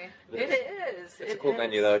 honestly. It is. It's a cool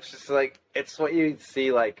venue though. It's just it's what you see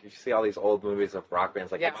you see all these old movies of rock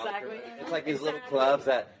bands Yeah, exactly. It's like these little clubs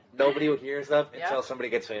that nobody hears of Yeah. until somebody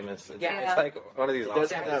gets famous. It's, Yeah. it's like one of these It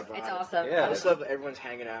does awesome have places. that vibe. It's awesome. Yeah. I just love that everyone's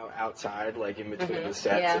hanging out outside, in between the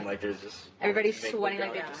sets, Yeah. and there's just Everybody's make sweating them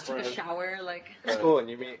like they go just took a friends. shower. It's cool, and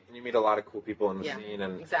you meet a lot of cool people in the Yeah, scene,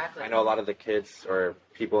 and exactly. I know a lot of the kids or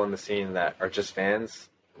people in the scene that are just fans.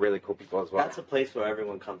 Really cool people as well. That's a place where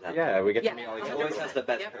everyone comes out. Yeah, we get Yeah. to meet all these It other always people. has the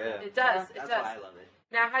best. Yep. Yeah. It does. It That's does. why I love it.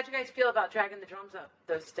 Now, how'd you guys feel about dragging the drums up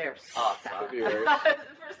those stairs? Oh, Could sorry. be right.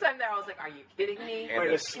 the first time there, I was like, "Are you kidding me?" And Wait,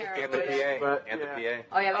 the, it's and the PA. But, And the yeah.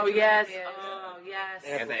 PA. Oh yeah. Oh we did yes. it. Oh yes.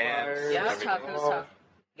 And the amps. Yeah. It was tough. It was tough.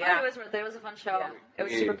 Yeah. But it was worth it. It was a fun show. Yeah. It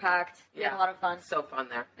was We- super packed. We had Yeah. a lot of fun. So fun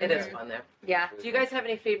there. It is fun there. Yeah. Do you guys have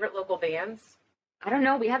any favorite local bands? I don't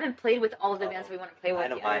know. We haven't played with all of the bands we want to play with I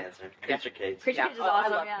know yet. my answer. Creature Cage. Creature Cage is I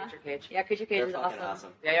awesome. love Yeah. Creature Cage. Yeah, Creature Cage They're is fucking awesome.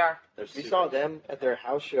 awesome. They are. They're We super saw good. them at their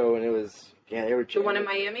house show, and it was they were The one in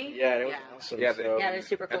jamming. Miami? Yeah, and it was Yeah. awesome. Yeah, so, Yeah, they're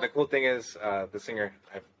super cool. And the cool thing is, the singer,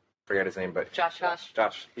 I forget his name, but Josh.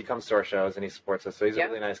 Josh, he comes to our shows and he supports us, so he's Yeah. a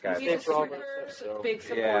really nice guy. He's a Thanks for all super that stuff, so- big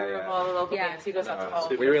supporter Yeah, yeah. of all the local Yeah. bands. He goes out to all of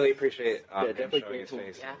We them. really appreciate him definitely showing his cool.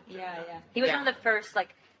 face. Yeah. Yeah. He was Yeah. one of the first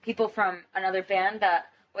people from another band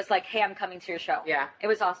that was like, "Hey, I'm coming to your show." Yeah. It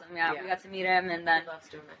was awesome. Yeah, Yeah. we got to meet him, and then He loves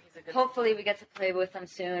doing that. He's a good hopefully we get to play with him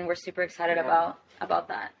soon. We're super excited Yeah. about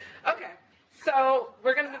that. Okay. So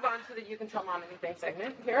we're going to move on to the You Can Tell Mom Anything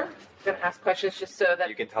segment here. I'm going to ask questions just so that...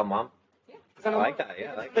 You can tell mom. Yeah, 'cause I I'm a like mom. that.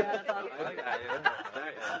 Yeah, I like Yeah, that. that's awesome. I like that.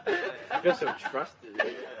 Yeah. I feel so trusted.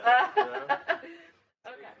 Okay.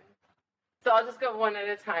 So I'll just go one at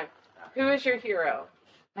a time. Who is your hero?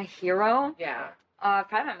 My hero? Yeah.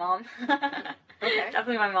 Probably my mom. Okay.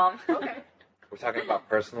 Definitely my mom. Okay. We're talking about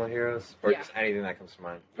personal heroes, or Yeah. just anything that comes to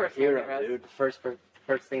mind. Personal Hero, heroes. dude. First thing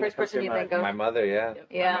First that comes person to you mind. think of. My mother, yeah.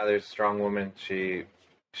 Yeah. My mother's a strong woman. She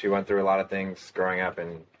went through a lot of things growing up,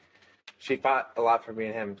 and she fought a lot for me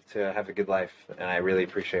and him to have a good life, and I really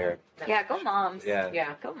appreciate her. Yeah, go moms. Yeah.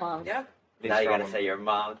 Yeah. Go moms. Yeah. She's Now a you strong gotta woman. say your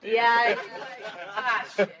mom. Yeah. Ah,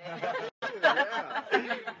 shit. I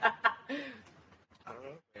don't know.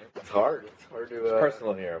 Man. It's hard. It's hard to.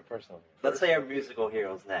 Personal hero. Let's say our musical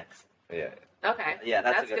heroes next. Yeah. Okay. Yeah,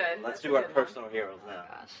 that's, That's a good. good. Let's That's do a our good one. personal heroes now.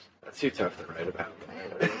 Gosh. That's too tough to write about.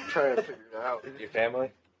 I'm trying to figure it out. Your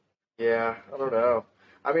family? Yeah, I don't know.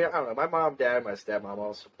 I mean, I don't know. My mom, dad, my stepmom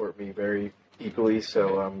all support me very equally,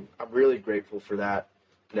 so I'm really grateful for that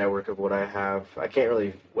network of what I have. I can't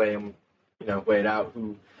really weigh it out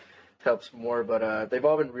who helps more, but they've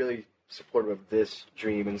all been really supportive of this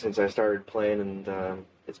dream, and since I started playing, and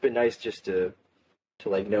it's been nice just to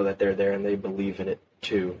know that they're there and they believe in it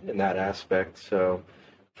too in that aspect. So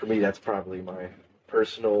for me, that's probably my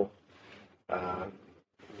personal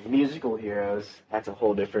musical heroes, that's a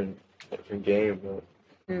whole different game.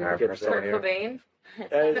 But Our Kurt personal Kurt hero. Cobain.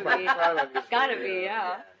 that is probably my musical Gotta hero. be,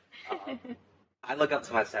 yeah. I look up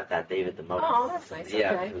to my stepdad, David, the most. Oh, that's nice.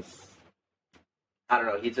 Yeah, Okay. 'cause I don't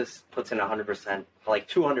know. He just puts in 100%, like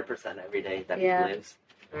 200% every day that Yeah. he lives,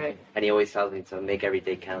 Right. and he always tells me to make every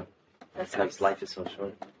day count That's because nice. life is so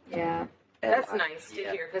short. Yeah. And That's I- nice to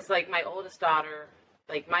yeah. hear because, like, my oldest daughter,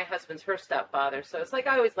 like, my husband's her stepfather, so it's like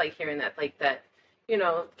I always like hearing that, like that, you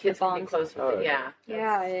know, kids can be bond. close with Oh, it. Yeah.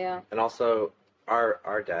 Yeah, yeah. And also,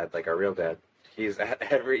 our dad, like our real dad, he's at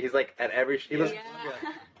every. He lives,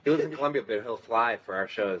 he lives in Columbia, but he'll fly for our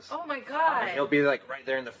shows. Oh my And God. he'll be like right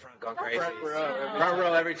there in the front, going crazy. Front row. Front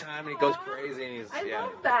row every time, and he goes crazy. And he's I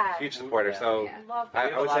love that. huge supporter. Yeah. So Yeah. Love We I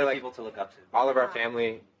have a would lot say of like people to look up to. all of our Wow.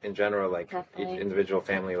 family in general, like Definitely. each individual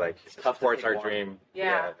family, like It's tough to supports pick our one. dream.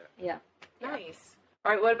 Yeah. Yeah. Nice.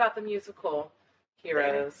 All right. What about the musical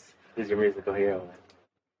heroes? Who's your musical hero?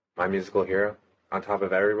 My musical hero, on top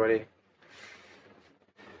of everybody.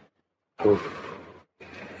 Oof.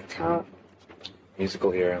 Tough.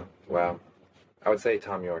 Musical hero. Wow. I would say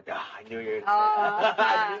Tom York. Ah, I knew you were. Oh,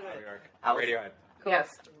 I knew Tom it. York. I was- Radiohead. Yes.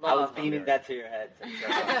 I was Love them. beaming that to your head.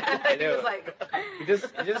 I He knew. was like, He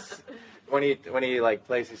just when he like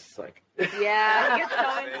plays, he's just like. yeah. He gets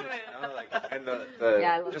so You into it. know, like, and the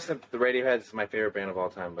Yeah, I love just the Radiohead's my favorite band of all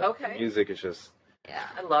time. But Okay. the music is just Yeah.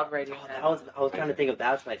 I love Oh, Radiohead. I was trying to think of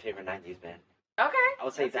that was my favorite '90s band. Okay. I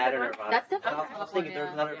would say That's a that good or one. Nirvana. That's I definitely was a tough thinking one, there's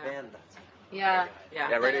yeah. another Yeah. band. That's Yeah. yeah.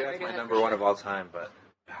 Radiohead's my Radiohead number for one sure. of all time. But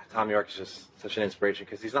Tom York is just such an inspiration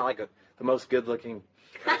because he's not like the most good looking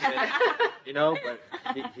person, you know, but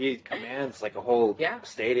he commands like a whole Yeah.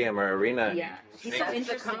 stadium or arena. Yeah. He's so That's the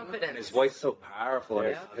interesting. confidence. And his voice is so powerful.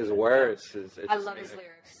 And Yeah. his words. It's I just love his amazing.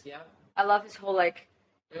 lyrics. Yeah. I love his whole like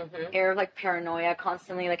Mm-hmm. air of like paranoia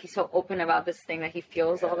constantly. Like he's so open about this thing that he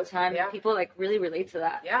feels all the time. Yeah. People like really relate to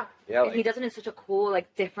that. Yeah. Yeah, And he like, does it in such a cool,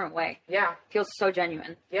 like different way. Yeah. Feels so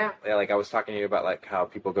genuine. Yeah. yeah, like I was talking to you about like how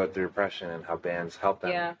people go through depression and how bands help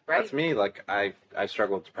them. Yeah. Right. That's me. Like I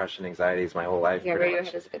struggled with depression, anxieties my whole life. Yeah, pretty Radiohead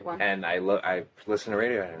much. is a good one. And I listen to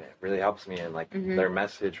Radiohead and it really helps me, and like Mhm. their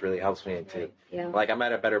message really helps me to Yeah. like I'm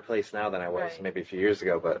at a better place now than I was Right. maybe a few years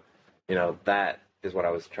ago, but you know that is what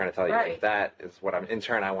I was trying to tell you. Right. Like, that is what I'm in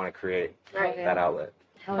turn I want to create Right. Okay. that outlet.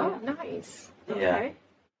 Hell Oh, yeah. nice. Yeah. Okay.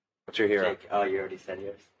 What's your hero? Jake, oh, you already said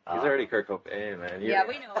yours. He's already Kurt Cobain, man. Yeah,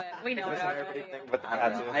 we know it. We know it Listen to already. everything but the I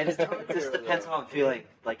don't know. tattoo. I just, it just depends how I'm feeling.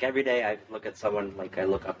 Like every day, I look at someone like I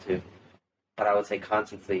look up to, but I would say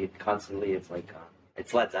constantly, it's like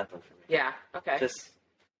it's Led Zeppelin for me. Yeah. Okay. Just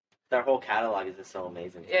their whole catalog is just so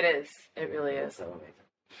amazing. It is. It really It's is. so amazing.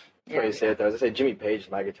 That's what you say it though. I say Jimmy Page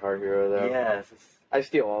is my guitar hero though. Yeah, it's just, I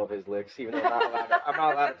steal all of his licks, even though I'm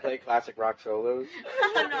not allowed to play classic rock solos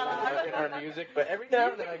in our music. But every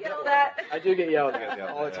now and then I get Yelled at. I do get yelled You get at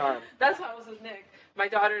yelled all at, the yeah. time. That's how it was with Nick. My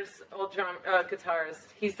daughter's old guitarist.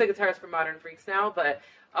 He's the guitarist for Modern Freaks now, but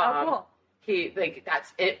Oh, cool. he like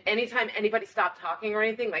that's it. Anytime anybody stopped talking or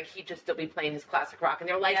anything, like he'd just still be playing his classic rock, and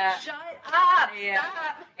they're like, Yeah. "Shut up! Yeah.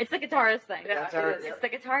 Stop!" It's the guitarist thing. Yeah, That's our- it is. It's the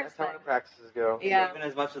guitarist That's how thing. the practices go. Yeah. even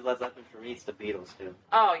as much as Led Zeppelin for me, it's the Beatles too.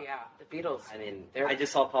 Oh yeah, the Beatles. I mean, They're- I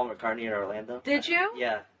just saw Paul McCartney in Orlando. Did you?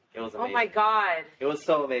 Yeah, it was Oh amazing. my God, It was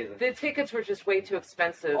so amazing. the tickets were just way too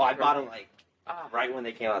expensive. Oh, I for bought me. them like Oh, right when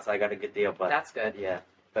they came out, so I got a good deal. But That's good. Yeah,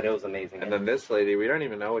 but it was amazing. And then this lady, we don't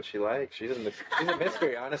even know what she likes. She's a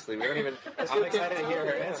mystery, honestly. We don't even. I'm excited to hear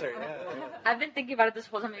her answer. Yeah. I've been thinking about it this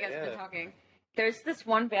whole time you guys have been Yeah. talking. There's this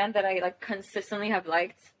one band that I like consistently have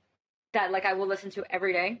liked that like I will listen to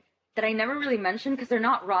every day that I never really mentioned because they're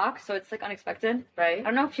not rock, so it's like unexpected. I right?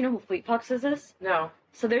 don't know if you know who Fleet Foxes is. No.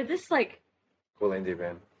 So they're this like, Cool indie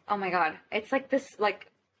band. oh my god, it's like this like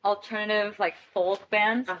alternative like folk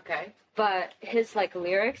band, Okay. but his like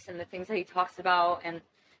lyrics and the things that he talks about and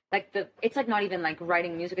like it's like not even like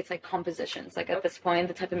writing music, it's like compositions. Like at this point,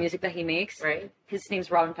 the type of music that he makes. Right. His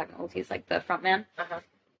name's Robin Pecknold. He's like the front man. Uh huh.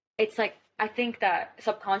 It's like I think that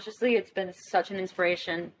subconsciously it's been such an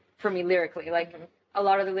inspiration for me lyrically. Like a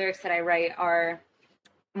lot of the lyrics that I write are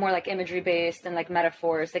more like imagery based and like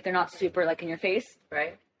metaphors. Like they're not super like in your face.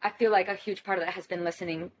 Right. I feel like a huge part of that has been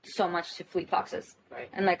listening so much to Fleet Foxes. Right.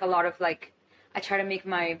 And like a lot of like I try to make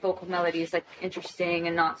my vocal melodies like interesting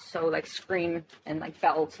and not so like scream and like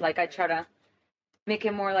belt. Like I try to make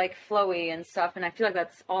it more like flowy and stuff, and I feel like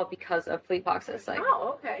that's all because of Fleet Foxes. Like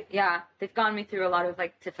Oh, okay. yeah, they've gotten me through a lot of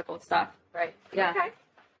like difficult stuff. Right. Yeah. Okay.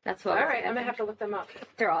 That's All what I would right. say, I I'm gonna think. have to look them up.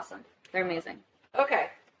 They're awesome. They're amazing. Okay.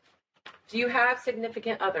 Do you have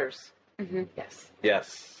significant others? Hmm Yes.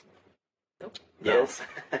 Yes. yes,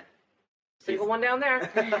 Single one down there.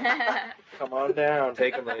 Come on down.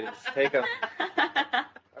 Take them, ladies. Take them.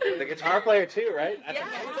 The guitar player too, right? That's Yeah.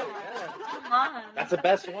 amazing. Yeah. Come on. That's the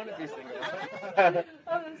best one of these things. Oh,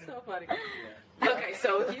 that's so funny. Okay,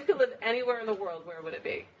 so if you could live anywhere in the world, where would it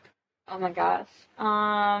be? Oh my gosh.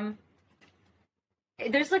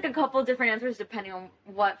 There's like a couple different answers depending on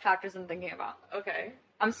what factors I'm thinking about. Okay.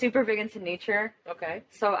 I'm super big into nature, Okay.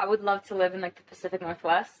 so I would love to live in like the Pacific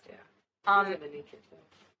Northwest. Yeah. Um, In the nature too.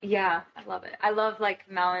 yeah, I love it. I love like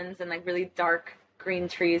mountains and like really dark green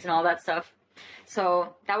trees and all that stuff.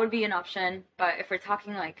 So that would be an option. But if we're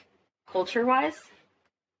talking like culture-wise,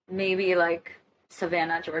 maybe like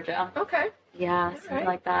Savannah, Georgia. Okay. Yeah, something right.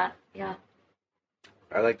 like that. Yeah.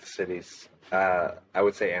 I like the cities. I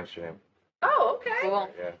would say Amsterdam. Oh, okay. Cool.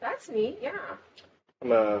 Yeah. That's neat. Yeah.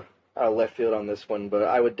 I'm left field on this one, but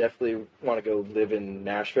I would definitely want to go live in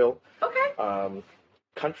Nashville. Okay.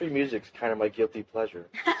 Country music's kind of my guilty pleasure.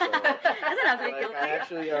 So, Doesn't have to be like, guilty. I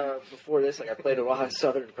actually, before this, like, I played a lot of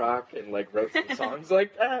Southern rock and, like, wrote some songs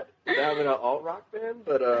like that. Now I'm in an alt-rock band,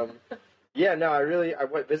 but, yeah, no, I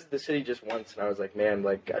went visit the city just once, and I was like, man,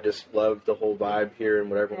 like, I just love the whole vibe here and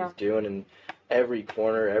what everyone's doing, and every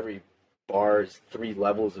corner, every bar is 3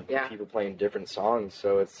 levels of people playing different songs,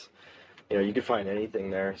 so it's, you know, you could find anything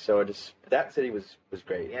there. So that city was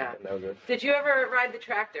great. Yeah. And that was Did you ever ride the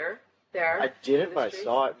tractor there? I didn't, but I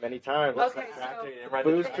saw it many times. Okay,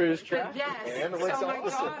 Booze Cruise But track. yes, And so what's my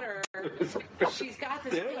awesome. daughter, she's got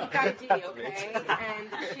this big idea, okay?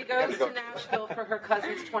 And she goes to Nashville for her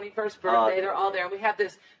cousin's 21st birthday. They're all there. And we have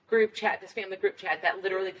this group chat, this family group chat, that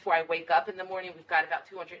literally before I wake up in the morning, we've got about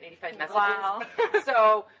 285 messages. Wow.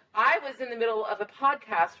 So I was in the middle of a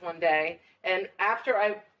podcast one day, and after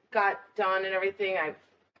I got done and everything, I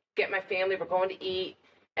get my family, we're going to eat.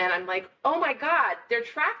 And I'm like, oh my God, their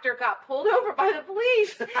tractor got pulled over by the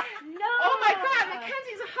police. No. Oh my God,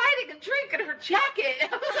 Mackenzie's hiding a drink in her jacket.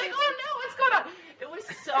 I was like, oh no, what's going on? It was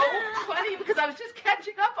so funny because I was just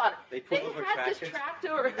catching up on it. They pulled over had this tractors?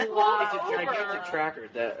 tractor pulled Wow. It's a over. gigantic tracker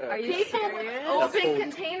that. Are you People serious? with open That's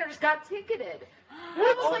containers got ticketed.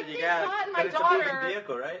 I was like, thank God my It's a moving daughter.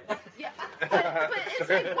 vehicle, right? Yeah, but it's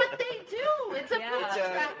like what they do. It's a Yeah. big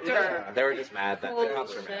tractor. Yeah, they were just mad that Holy the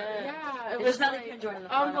cops were shit. mad. Yeah, it It's was not like like you're enjoying the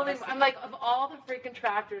fun, unbelievable. I'm honestly. like, of all the freaking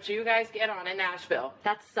tractors you guys get on in Nashville,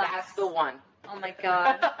 That sucks. that's the one. Oh my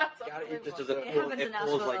God. That's It just unbelievable. doesn't It happens in it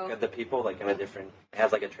pulls Nashville, like though. the people like in a different. It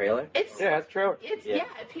has like a trailer. It's Yeah, it's true. it's Yeah.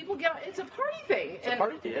 people get it's a party thing. a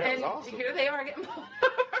party thing, yeah, it's and awesome. here they are getting pulled.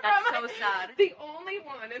 That's I'm so like, sad. The only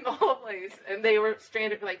one in the whole place, and they were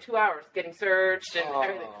stranded for like 2 hours, getting searched and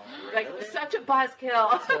everything. Like it was such a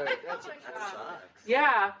buzzkill. That's Oh right. my That's God. That sucks.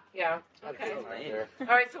 Yeah. That's Okay. so right there. All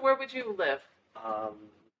right. So where would you live?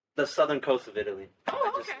 The southern coast of Italy.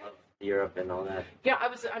 Oh, I just okay. love Europe and all that. Yeah,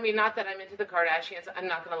 I mean, not that I'm into the Kardashians. I'm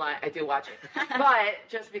not gonna lie, I do watch it, but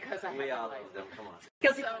just because I We have all my life. love them. Come on.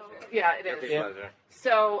 Guilty So, pleasure. yeah, it Guilty is. pleasure.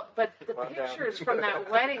 So, but the Calm down. pictures from that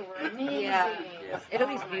wedding were amazing. Yeah. Yeah.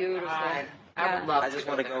 Italy's Oh my beautiful. God. I Yeah. would love I just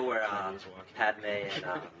want to there. go where Padme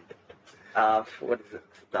and what is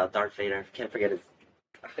it? Darth Vader. Can't forget his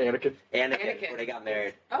Anakin, Anakin. where they got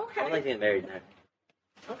married. I would Okay. like getting married there.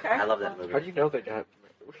 Okay. I love that movie. how do you know they got?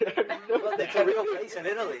 Well, it's a real place in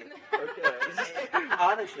Italy. Okay.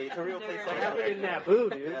 Honestly, it's a real place. What like happened in that.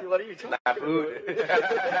 Naboo, dude? What are you talking about?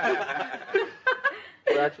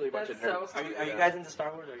 We're actually a bunch That's of nerds. so Are you guys into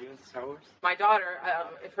Star Wars? Are you into Star Wars? My daughter,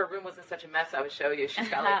 if her room wasn't such a mess, I would show you. She's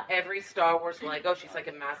got like every Star Wars Lego. She's like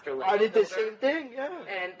a master Lego I did the builder. same thing, yeah.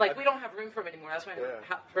 And like we don't have room for them anymore. That's why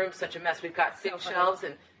Yeah. her room's such a mess. We've got big funny. shelves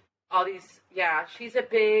and all these. Yeah, she's a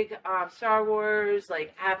big Star Wars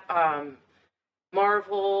like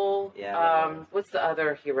Marvel. Yeah. What's the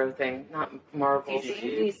other hero thing? Not Marvel.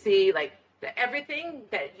 DC. DC. Like everything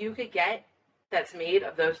that you could get that's made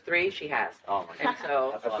of those three, she has. Oh my And god. so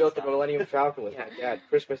That's a lot I of built the stuff. Millennium Falcon with my dad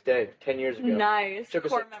Christmas Day 10 years ago. Nice. Took us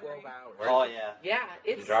Core like memory. 12 hours. Oh yeah. yeah,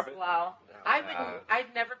 Did it's you drop it? Wow. I'd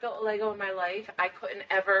never built a Lego in my life. I couldn't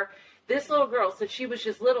ever. This little girl, since she was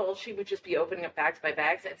just little, she would just be opening up bags by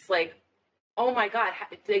bags. It's like, oh my God,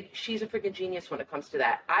 she's a freaking genius when it comes to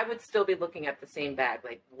that. I would still be looking at the same bag.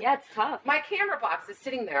 Like, Yeah, it's tough. my camera box is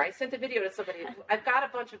sitting there. I sent a video to somebody. I've got a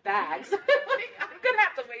bunch of bags. Like, I'm going to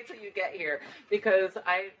have to wait till you get here because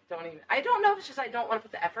I don't know if it's just I don't want to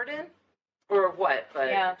put the effort in or what, but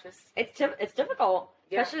Yeah. just, It's difficult,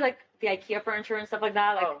 Yeah. especially like the IKEA furniture and stuff like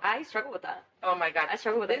that. Like Oh. I struggle with that. oh my God. I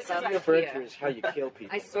struggle with This that stuff. is Your furniture is how you kill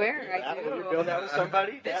people. I swear, I That do. when you build that with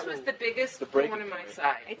somebody, This that was will- the biggest the breaking thorn in my point.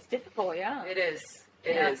 side. It's difficult, yeah. It is.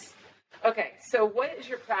 It Yeah. is. Okay, so what is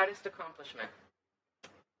your proudest accomplishment?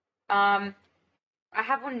 I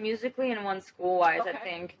have one musically and one school wise, Okay. I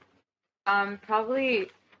think. Probably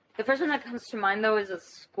the first one that comes to mind though is a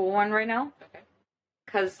school one right now. Okay.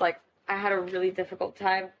 Cause like I had a really difficult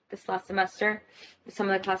time this last semester with some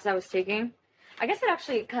of the classes I was taking. I guess it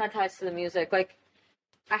actually kind of ties to the music. Like,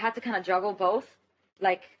 I had to kind of juggle both,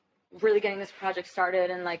 like really getting this project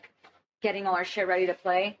started and like getting all our shit ready to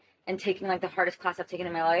play and taking like the hardest class I've taken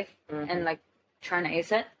in my life and like trying to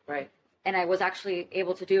ace it. Right. And I was actually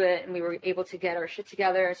able to do it, and we were able to get our shit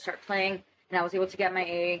together and start playing, and I was able to get my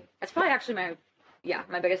A. That's probably actually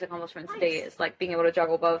my biggest accomplishment today is like being able to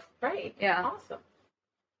juggle both. Right. Yeah. Awesome.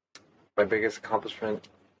 My biggest accomplishment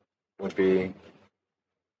would be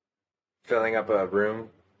filling up a room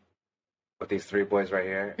with these three boys right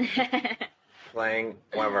here, playing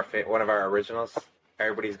one of our originals.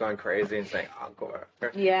 Everybody's going crazy and saying encore.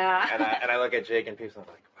 Yeah. And I look at Jake and people, I'm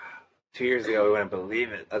like, wow, 2 years ago we wouldn't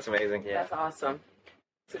believe it. That's amazing. Yeah. That's awesome.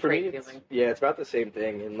 It's a For me, great feeling. yeah, it's about the same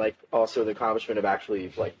thing, and like also the accomplishment of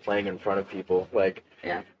actually like playing in front of people. Like,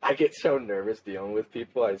 Yeah. I get so nervous dealing with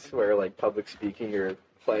people. I swear, like public speaking or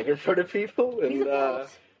playing in front of people, and He's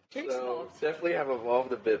evolved. He's so evolved. definitely have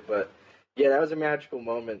evolved a bit. But yeah, that was a magical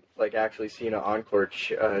moment. Like actually seeing an encore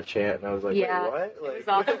chant, and I was like, Yeah. wait, what? Like, It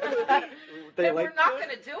was awesome. they And we're like not that?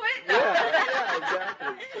 going to do it. Yeah,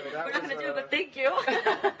 exactly. So that We're not was, gonna do it, but thank you.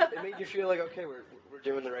 it made you feel like, okay, we're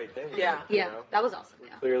doing the right thing. Yeah. you Yeah, know? that was awesome. We're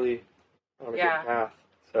Yeah. clearly on a Yeah. good path.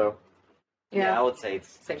 So Yeah, I would say it's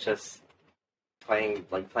Same. just playing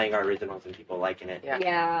our originals and people liking it. Yeah.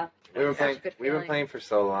 Yeah. We've been Such a playing. good We've been feeling. playing for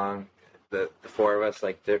so long. The four of us,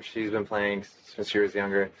 like she's been playing since she was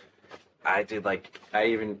younger. I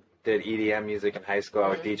even did EDM music in high school. I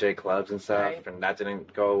would DJ clubs and stuff, Right. and that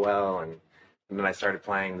didn't go well. And then I started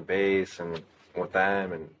playing the bass and with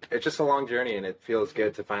them, and it's just a long journey. And it feels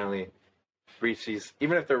good to finally reach these,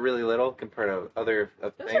 even if they're really little compared to other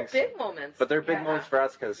Those things. are big moments. But they're big Yeah. moments for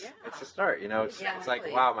us because Yeah. it's a start. You know, it's like,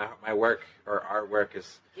 Exactly. wow, my work or our work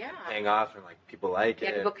is Yeah. paying off, and like people like Yeah,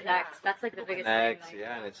 it. people connect. That's like the biggest Connect, thing. Like,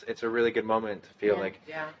 yeah, and it's a really good moment to feel Yeah. like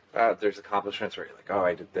Yeah. there's accomplishments where you're like, oh,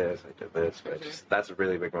 I did this, but that's a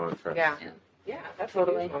really big moment for us. Yeah. Yeah. Yeah. That's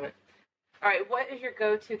Totally. a huge moment. All right. What is your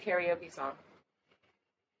go-to karaoke song?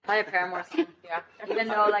 Probably a Paramore song. Yeah. Even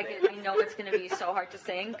though, like, I know it's gonna be so hard to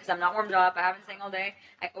sing because I'm not warmed up. I haven't sang all day.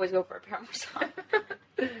 I always go for a Paramore song.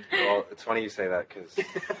 Well, it's funny you say that because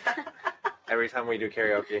every time we do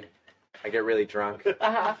karaoke, I get really drunk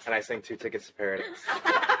Uh-huh. and I sing 2 Tickets to Paradise.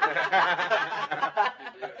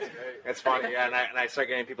 It's funny, yeah, and I start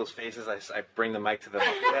getting in people's faces. I bring the mic to the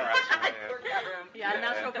restroom. Yeah,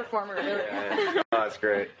 natural performer. Really. Yeah. Oh, that's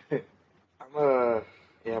great.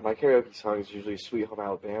 my karaoke song is usually Sweet Home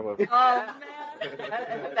Alabama. Oh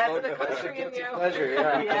man. That's the country in Guilty you. pleasure,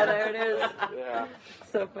 yeah. Yeah, there it is. Yeah.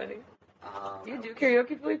 So funny. Do you Um, do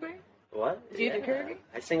karaoke, Felipe? what? Do you do karaoke?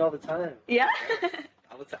 I sing all the time. Yeah.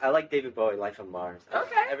 I like David Bowie, Life on Mars.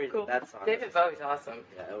 Okay, cool. That song. David Bowie's awesome.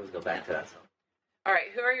 Yeah, I always go back to that song. All right.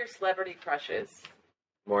 Who are your celebrity crushes?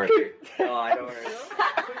 Morrissey. Oh, I don't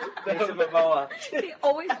Jason Momoa. He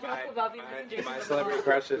always jokes about being Jason My Momoa. celebrity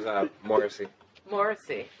crush is Morrissey.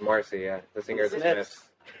 Morrissey. Morrissey, yeah. The singer of the Smiths. Smiths.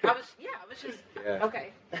 I was just Yeah.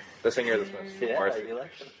 okay. The singer of the Smiths. Yeah, Morrissey. you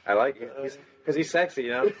like him? I like it. Because he's sexy,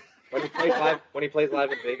 you know? When he plays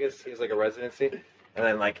live in Vegas, he has like a residency. And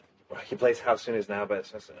then like, he plays How Soon Is Now by the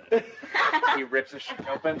Smiths. He rips his shit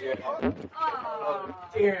open. Oh.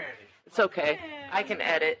 Dear. It's okay. I can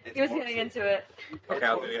edit. He was getting into it. Okay,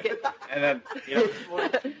 I'll do it. And then, you know,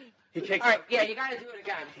 he kicks. All right. Yeah, you got to do it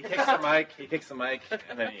again. He kicks the mic,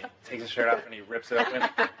 and then he takes his shirt off and he rips it open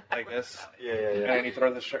like this. Yeah, And then he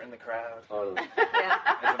throws the shirt in the crowd. Totally. Yeah.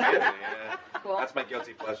 It's amazing, yeah. Cool. That's my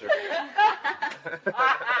guilty pleasure.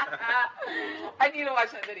 I need to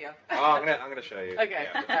watch that video. Oh, I'm gonna show you. Okay.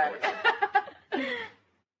 Yeah, All right.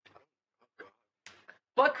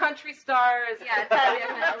 What country stars? Yeah, it's gotta be a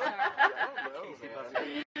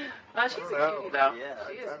country Oh, she's a I don't cutie, know. though. Yeah.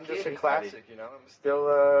 She is I'm just a cute. classic, you know. I'm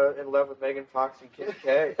still in love with Megan Fox and Kim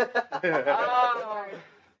K. Oh,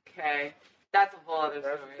 okay. That's a whole other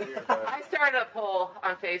That's story. weird, but- I started a poll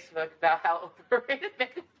on Facebook about how overrated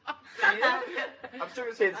Megan Fox is. I'm still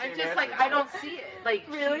gonna say the same I'm just answer. like, I don't see it. Like,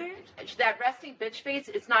 Really? that resting bitch face,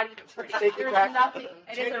 it's not even pretty. Take it There's back. nothing.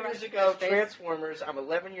 It 10 is a years rusty ago, face. Transformers. I'm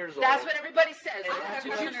 11 years old. That's what everybody says. That's Did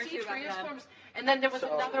what you Turner see too back then. Transformers? And then there was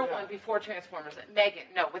So, another yeah. one before Transformers. Megan,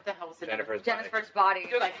 no, what the hell was it? Jennifer's body.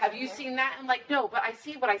 You're like, have you seen that? I'm like, no, but I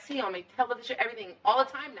see what I see on my television, everything, all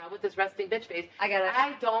the time now with this resting bitch face. I get it.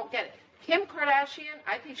 I don't get it. Kim Kardashian,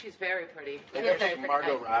 I think she's very pretty. Maybe Yeah, I should very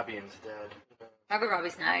Margot pretty. Robbie instead. Margot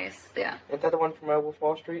Robbie's nice. Yeah. Isn't that the one from Wolf of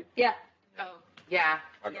Wall Street? Yeah. Oh, Yeah.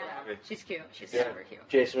 Okay. Yeah, she's cute. She's Yeah. super cute.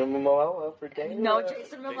 Jason Momoa for Dane. No,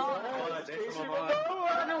 Jason Momoa. Jason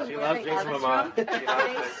I don't know She where loves they got Jason this Momoa. from. She loves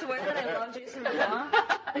They swear that I love Jason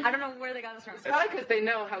Momoa. I don't know where they got this from. It's probably because they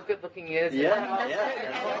know how good looking he is. Yeah.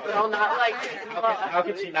 Yeah. They'll not like Jason Momoa. How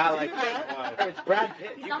could she not like Jason It's Brad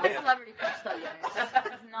Pitt. He's not my celebrity crush though, guys.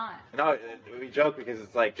 He's not. No, we joke because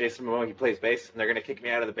it's like Jason Momoa, he plays bass, and they're gonna kick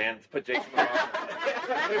me out of the band to put Jason Momoa.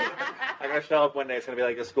 I'm gonna show up one day. It's gonna be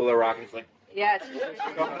like the School of Rock, and he's like, Yeah, it's Jason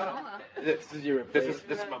Momoa. This is your "This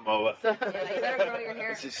is Momoa." Yeah, you better grow your hair.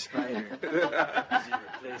 This is Spider.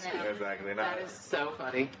 Exactly. That is so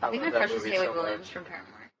funny. I think my love that crush is movie Haley so Williams much. from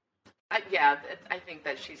Paramore. I think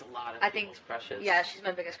that she's a lot of I think- people's crushes. Yeah, she's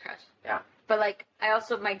my biggest crush. Yeah. But like, I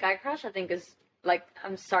also my guy crush I think is like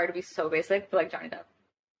I'm sorry to be so basic, but like Johnny Depp.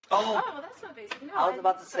 Oh, Oh, that's not basic. No, I was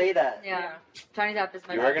about to say that. Yeah, Johnny Depp is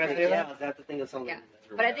my. You guy were gonna crush. say Yeah, that? I was have to think of something. Yeah.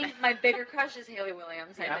 But I think my bigger crush is Haley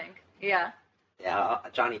Williams. Yeah. I think. Yeah. Yeah,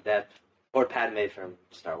 Johnny Depp or Padme from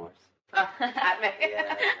Star Wars. Yeah.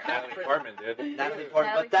 Natalie Portman, dude. Natalie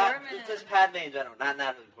Portman, Natalie but that Portman. it's just Padme in general, not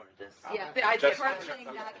Natalie Portman. Just Yeah. The idea Just- Portraying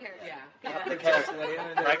that character. Yeah. not Yeah. the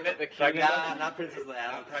character. Pregnant. Nah, not Princess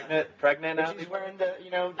Leia. Pregnant now. When she's wearing the,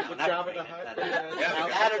 No, the not Jabba the pregnant, Hutt. that- Yeah,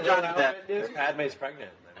 that or Johnny Depp. Because Padme's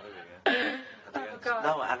pregnant in that movie. Oh god.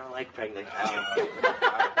 No, I don't like pregnant.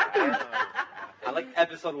 Yeah. I like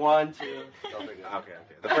episode 1, 2. Those are good. Okay.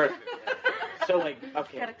 The first. So like,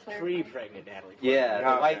 okay, Gotta clarify. pre-pregnant Natalie. Yeah, the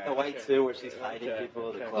Okay, white okay. suit where she's Okay, fighting okay,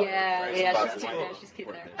 people. The okay. club. Yeah, Right, yeah, so she's that's cute why- there. She's cute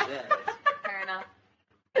there. Yeah. Fair enough.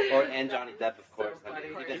 Or and Johnny Depp, of course. So I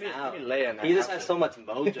mean, funny. he Give me just out. Leia in that He just outfit. has so much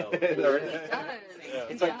mojo. He does.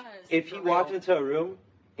 It's He like does. if he walked into a room,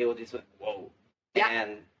 he would just whoa. Yeah.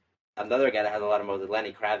 And another guy that has a lot of mojo,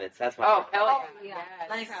 Lenny Kravitz. That's my. Oh, hell Oh, yeah. yeah.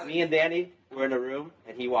 Lenny Kravitz. Me and Danny were in a room,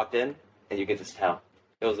 and he walked in, and you could just tell.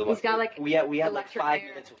 It was. He's got, like, we had like electric 5 hair.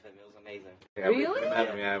 minutes with him. It was amazing. Yeah, Really? We met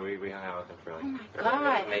him. Yeah, we hung out with him for Oh like. my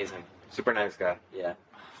god. Amazing. Super nice guy. Yeah.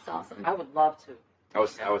 It's awesome. I would love to. I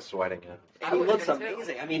was sweating. Yeah. And he would looks do too.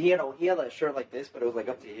 amazing. I mean, he had a shirt like this, but it was like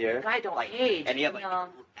up to here. I don't Like, age. and he had like No.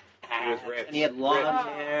 He was abs, ripped. and he had long Ripped.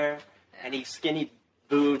 hair, and he skinny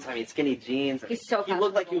boots. I mean, skinny jeans. He's so He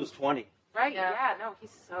looked like he fashionable. was 20. Right? Yeah. Yeah. No,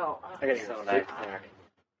 he's so. I gotta So get nice.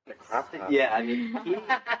 The crop top. Yeah, I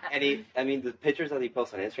mean, I mean, the pictures that he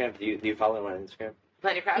posts on Instagram. Do you follow him on Instagram?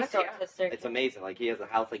 Lenny He's Kravitz. so Yeah. artistic. It's amazing. Like he has a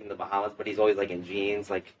house like in the Bahamas, but he's always like in jeans.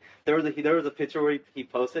 Like there was a picture where he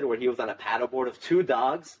posted where he was on a paddleboard of 2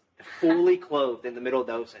 dogs, fully clothed in the middle of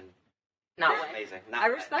the ocean. Not It was way. amazing. I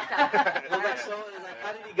respect that. It was like so. It was like,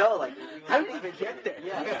 how did he go? Like, How did he even get there?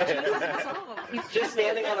 Yeah. He's just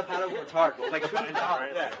standing on a paddleboard. It's hard. Like 2 dogs.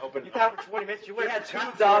 Yeah, open. You thought for 20 minutes you He would had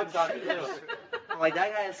have 2 dogs on it too. I'm like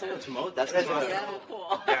that guy has so much mode. That's That's awesome. Yeah. So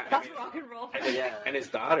cool. Yeah, I That's mean, rock and roll. Yeah. and his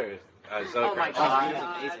daughter, Zoe. Oh my Kravitz, god. He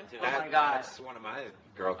was amazing too. Oh my god. That's one of my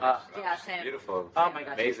girl crushes. Yeah, same. Beautiful. Oh my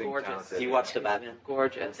god. She's Amazing. gorgeous. Talented. You watched the Batman?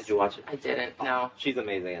 Gorgeous. Did you watch it? I didn't. No. She's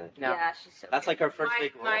amazing in it. No. Yeah, she's so That's like her first My,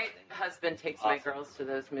 big role. I my think. husband takes Awesome. my girls to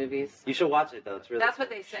those movies. You should watch it though. It's really. That's what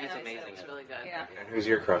they say. She's They say amazing. It's in it. really good. Yeah. And who's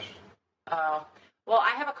your crush? Oh. Well,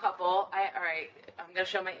 I have a couple. All right. I'm going to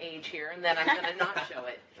show my age here, and then I'm going to not show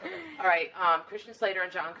it. All right. Christian Slater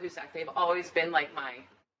and John Cusack. They've always been like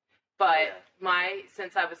But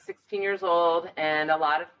since I was 16 years old, and a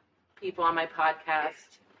lot of people on my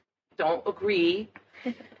podcast don't agree.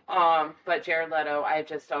 But Jared Leto, I've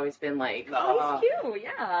just always been like. Oh, he's cute.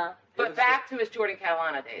 Yeah. But back to his Jordan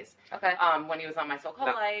Catalana days. Okay. When he was on My So-Called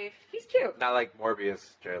No. Life. He's cute. Not like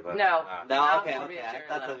Morbius, Jared Leto. No. No, Not okay, Morbius, okay. Jared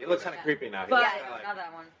That's Leto. He looks kind of creepy now. He But- looks Yeah, kinda like, not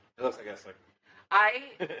that one. it looks like it's like. I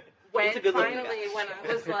went He's a good-looking finally guy. when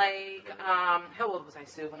I was like, how old was I,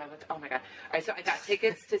 Sue? When I went? Oh my god! All right, so I got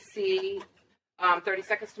tickets to see 30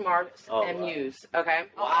 Seconds to Mars Oh, and wow. Muse. Okay.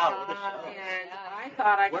 Wow, what a show. And Yeah. I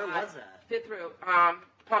thought I Where got was that? Fifth Row,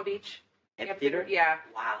 Palm Beach. Amphitheater? Yeah.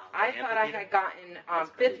 Wow. I thought I had gotten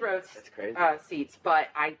fifth row That's crazy. seats, but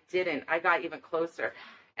I didn't. I got even closer,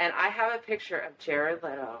 and I have a picture of Jared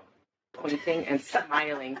Leto pointing and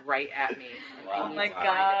smiling right at me. Wow. Oh my Wow.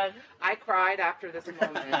 god. I cried after this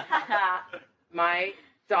moment. My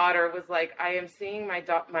daughter was like, I am seeing my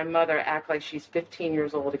mother act like she's 15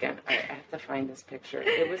 years old again. I have to find this picture.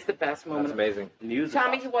 It was the best That's moment. amazing. News. Tell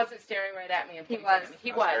me he wasn't staring right at me. And He pointing at was. me. He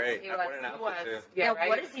That's was. great. He What was. an He outfit, was. too. Yeah, Yeah, right?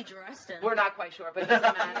 what is he dressed in? We're not quite sure, but it doesn't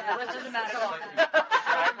matter. It doesn't matter.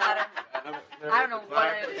 I don't know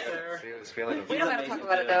what it is. He was feeling We don't have to talk amazing,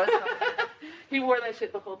 about it though. so- He wore that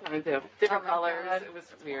shit the whole time too. Different Oh my colors. God. It was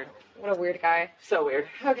weird. What a weird guy. So weird.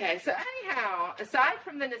 Okay, so anyhow, aside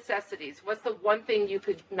from the necessities, what's the one thing you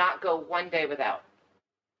could not go one day without?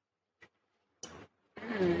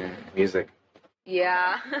 music.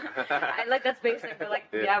 Yeah. I like that's basic, but like,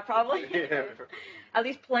 yeah, probably. Yeah. At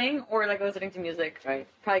least playing or like listening to music. Right.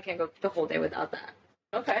 Probably can't go the whole day without that.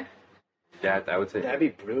 Okay. Yeah, I would say. That'd be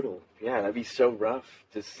brutal. Yeah, that'd be so rough.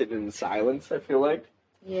 Just sitting in silence, I feel like.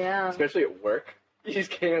 Yeah. Especially at work. You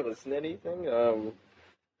just can't listen to anything. I don't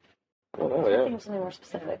know, I yeah. think of something more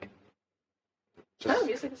specific. No,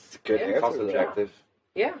 music is It's a good yeah, answer. It's all though. subjective.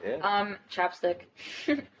 Yeah. Yeah. Chapstick.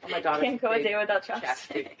 Oh my god. Can't go a day without chapstick.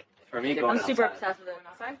 chapstick. For me, I'm going I'm super outside. obsessed with it. Going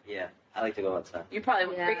outside? Yeah, I like to go outside. You probably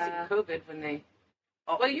went crazy Yeah. with COVID when they.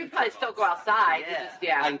 Oh, Well, you'd probably still go outside. You Yeah. just-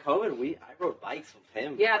 yeah. On COVID, I rode bikes with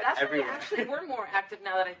him. Yeah, like, that's when we everywhere. actually were more active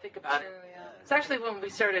now that I think about it. It's actually when we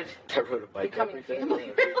started I rode a bike becoming every day.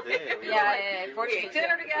 family. Yeah, We ate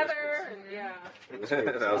dinner together. And, yeah.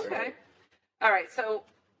 That was Okay. All right. So,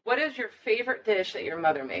 what is your favorite dish that your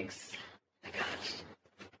mother makes?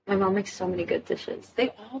 My mom makes so many good dishes. They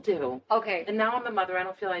all do. Okay, And now I'm a mother. I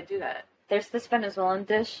don't feel I do that. there's this Venezuelan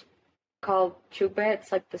dish called chupe.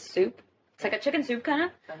 It's like the soup. It's like a chicken soup kind of.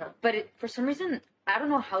 Uh-huh. But for some reason, I don't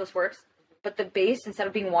know how this works, but the base, instead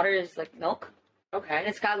of being water, is like milk. And Okay.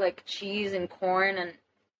 it's got like cheese and corn and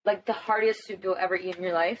like the heartiest soup you'll ever eat in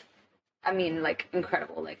your life. I mean, like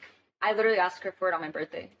incredible. Like I literally asked her for it on my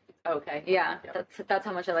birthday. Okay. Yeah, Yep. that's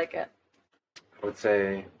how much I like it. I would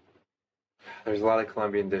say there's a lot of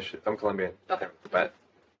Colombian dishes. I'm Colombian. Okay. But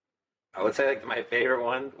I would say like my favorite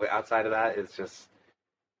one outside of that is just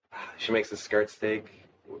she makes a skirt steak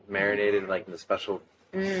marinated like in the special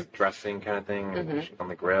dressing kind of thing Mhm. on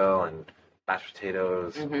the grill and mashed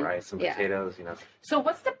potatoes, Mhm. rice and Yeah. potatoes. You know, So,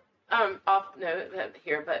 what's the off note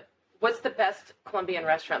here? But what's the best Colombian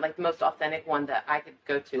restaurant? Like the most authentic one that I could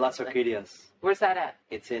go to? Las Like, Orquídeas. where's that at?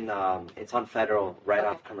 It's in it's on Federal, right Okay.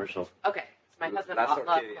 off Commercial. Okay. My husband Las loves Orquídeas.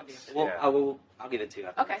 Colombian food. Well, Yeah. I'll give it to you.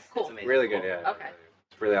 After Okay, this. cool. It's amazing. really good. Yeah. Okay.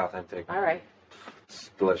 It's really authentic. All right. It's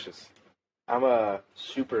delicious. I'm a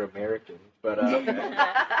super American, but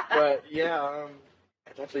but yeah,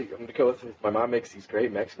 it's actually I'm gonna go with my mom makes these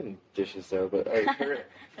great Mexican dishes though, but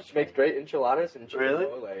she makes great enchiladas and chicken Really?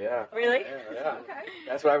 mole, yeah. Really? Yeah. Okay.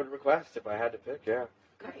 That's what I would request if I had to pick, yeah.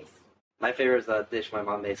 Nice. My favorite is a dish my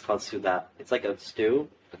mom makes called suda. It's like a stew,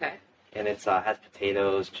 Okay. and it's has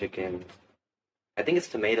potatoes, chicken. I think it's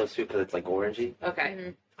tomato soup because it's like orangey. Okay.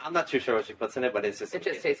 Mhm. I'm not too sure what she puts in it, but it's just It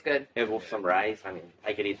just tastes good. with some rice. I mean,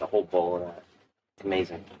 I could eat the whole bowl of that. It's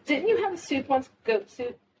amazing. Didn't you have a soup once, goat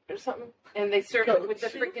soup or something? And they served it with the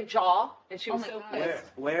freaking jaw, and she Oh was my so God.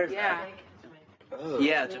 pissed. Where's Yeah. Oh.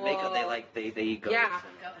 Yeah, Jamaica. Whoa. They eat goats. Yeah.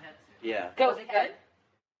 and- yeah. Goat Was it head.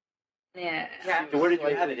 Yeah. Yeah. So where did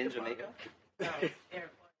you have it in Jamaica?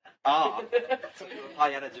 Oh, so you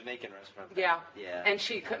probably had a Jamaican restaurant. Yeah. Yeah. And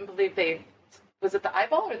she couldn't believe they. Was it the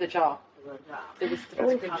eyeball or the jaw? It was the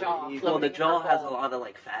freaking jaw. Well, floating the in jaw her has a bowl. lot of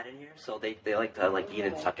like fat in here, so they like to like eat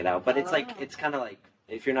and suck it out. But it's like it's kind of like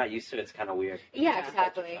if you're not used to it, it's kind of weird. Yeah, Yeah.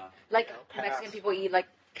 exactly. Like Mexican people eat like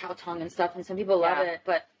cow tongue and stuff, and some people love Yeah. it.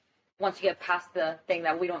 But once you get past the thing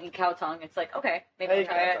that we don't eat cow tongue, it's like okay, maybe I'll I've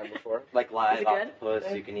try had it. time before. Like live Is it good?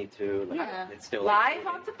 octopus, you can eat too. Like, Yeah. It's still Live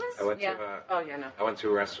like, octopus? I went Yeah. to Oh yeah, no. I went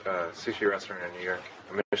to a sushi restaurant in New York,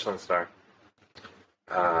 a Michelin star.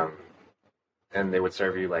 And they would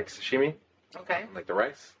serve you like sashimi, Okay. like the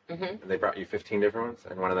rice, Mm-hmm. and they brought you 15 different ones,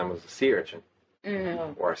 and one of them was a sea urchin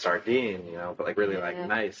Mm. or a sardine, you know, but like really like Yeah.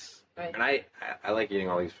 nice. Right. And I like eating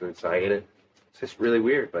all these foods, so I ate it. It's just really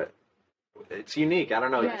weird, but it's unique. I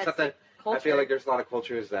don't know. Yeah, it's it's something. like I culture. feel like there's a lot of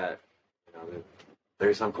cultures that, you know,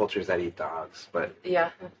 there's some cultures that eat dogs, but Yeah.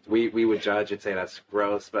 we would judge and say that's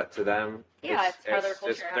gross, but to them, Yeah, it's part of their just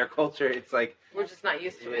culture. their culture. It's like We're just not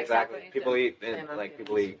used to it. exactly. People eat Yeah, no, like yeah.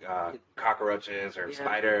 people eat cockroaches or Yeah.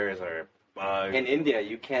 spiders or bugs. in India,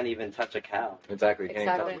 you can't even touch a cow. Exactly. You can't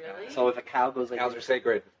even Exactly. touch them. Really? So if a cow goes like Cows are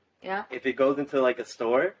sacred. Yeah. if it goes into like a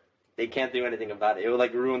store, they can't do anything about it. It would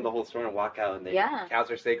like ruin the whole store and walk out. And they Yeah. Cows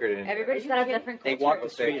are sacred in India. Everybody's got a different they culture. walk the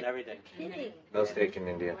Culture. street and everything. Kidding. No steak in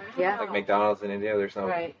India. Yeah. Like McDonald's in India, there's no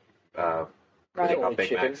Right. what Right. they call Only Big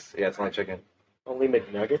chicken? Macs. Yeah, it's only chicken. Only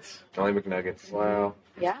McNuggets? Only McNuggets. Wow.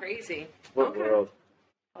 Yeah. Crazy. What Okay. world?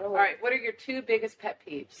 All right. What are your two biggest pet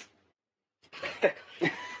peeves?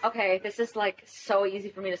 Okay, this is like so easy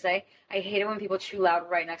for me to say. I hate it when people chew loud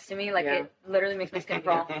right next to me. Like Yeah. it literally makes my skin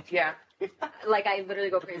crawl. Yeah. Like I literally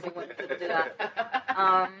go crazy when people do that.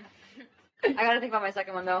 I gotta think about my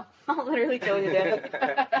second one though. I'll literally kill you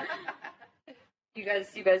there. You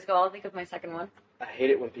guys go. I'll think of my second one. I hate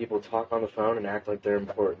it when people talk on the phone and act like they're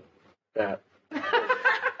important. That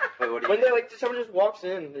Wait, what do when you? they like someone just walks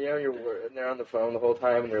in, you know, and they're on the phone the whole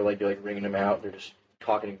time, and you're like ringing them out. They're just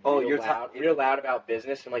talking Oh, real you're loud, real loud about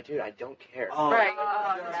business. I'm like, dude, I don't care. Oh, Right.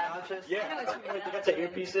 Yeah, I know what you mean. like they got the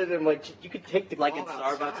earpieces, and like you could take the like call in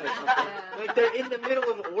Starbucks outside. or something. Like they're in the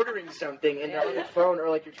middle of ordering something, and they're on the phone, or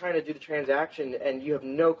like you're trying to do the transaction, and you have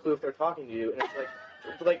no clue if they're talking to you, and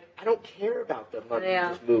it's like I don't care about the money. Yeah.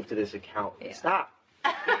 Just move to this account. Yeah. Stop.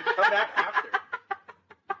 Come back after.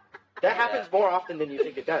 That happens more often than you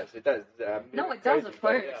think it does. It does. No, it does, of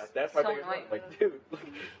course. Yeah, that's my So biggest annoying. problem. Like, dude,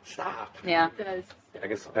 like, stop. Yeah. I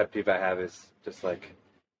guess the pet peeve I have is just like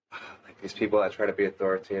these people that try to be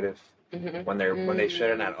authoritative when they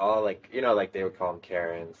shouldn't at all. Like like they would call them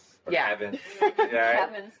Karens or Yeah. Kevins. Yeah.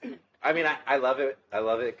 Happens. I mean, I love it. I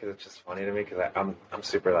love it because it's just funny to me. Because I'm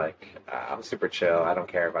super I'm super chill. I don't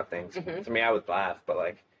care about things. To me, I would laugh, but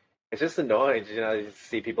like it's just annoying. You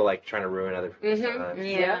see people like trying to ruin other people's lives.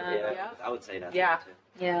 Yeah. Yeah, I would say that. Yeah. Too.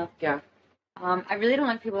 Yeah. Yeah. I really don't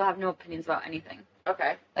like people that have no opinions about anything.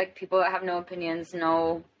 Okay. Like people that have no opinions,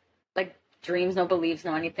 no like dreams, no beliefs,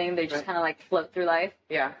 no anything. They just Right. kind of like float through life.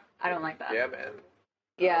 Yeah. I don't like that. Yeah, man.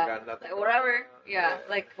 Yeah. I got nothing. Like, whatever. Yeah.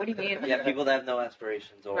 Like, what do you mean? Yeah, people that have no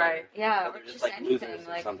aspirations or Right. Yeah, or or they're just just like anything. losers or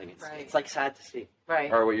Like, something. It's, Right. it's like sad to see.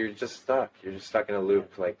 Right. Or you're just stuck. You're just stuck in a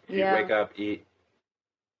loop. Like you Yeah. wake up, eat,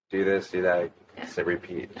 do this, do that, just a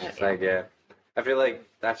repeat. It's just like I feel like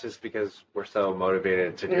that's just because we're so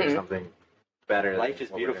motivated to do something better. Life than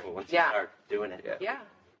is what we're beautiful once Yeah. you start doing it. Yeah. Yeah.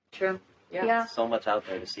 true. Yeah. Yeah. So much out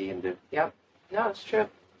there to see and do. No, it's true.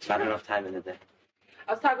 Not enough time in the day.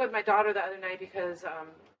 I was talking with my daughter the other night because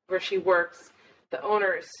where she works, the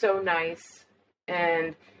owner is so nice,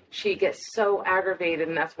 and she gets so aggravated,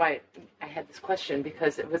 and that's why I had this question,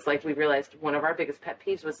 because it was like we realized one of our biggest pet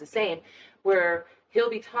peeves was the same, where he'll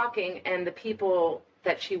be talking and the people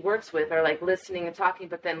that she works with are like listening and talking,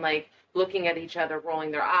 but then like looking at each other,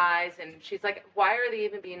 rolling their eyes, and she's like, why are they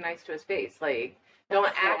even being nice to his face? Like, don't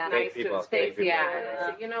act nice Fake to people, his face. fake people. Yeah. And I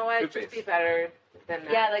said, you know what? Good Just face. be better than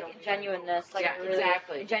that. Yeah, Don't like be- genuineness, like Yeah, really,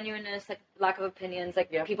 exactly. genuineness, like lack of opinions, like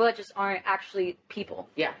Yeah. people that just aren't actually people.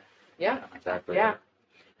 Yeah. Yeah. Exactly. Yeah.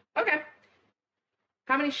 Okay.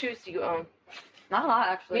 How many shoes do you own? Not a lot,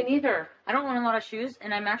 Me actually. neither. I don't own a lot of shoes,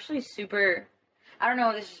 and I'm actually super. I don't know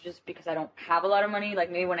if this is just because I don't have a lot of money.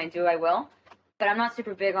 Like maybe when I do, I will. But I'm not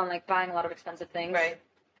super big on like buying a lot of expensive things. Right.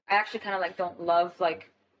 I actually kind of like don't love like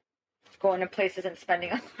going to places and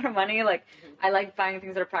spending a lot of money. Like I like buying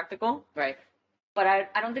things that are practical. Right. But I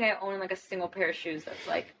don't think I own like a single pair of shoes that's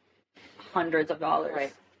like hundreds of dollars.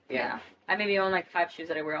 Right. Yeah. I maybe own like 5 shoes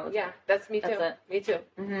that I wear all the Yeah. time. That's me too. That's it. Me too.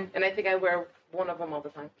 Mm-hmm. And I think I wear one of them all the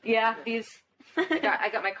time. Yeah, these. I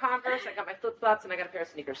got my Converse, I got my flip flops, and I got a pair of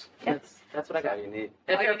sneakers. Yeah. That's what I That's got. all you need.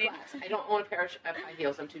 And a All pair you of flats. I don't own a pair of high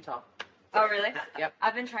heels. I'm too tall. Oh, really? Yep.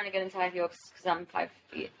 I've been trying to get into high heels because I'm 5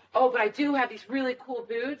 feet. Oh, but I do have these really cool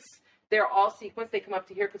boots. They're all sequins. They come up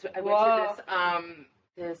to here because I went Whoa. to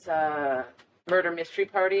this murder mystery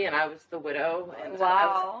party, and I was the widow. And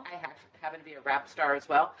Wow. I happen to be a rap star as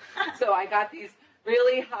well. So I got these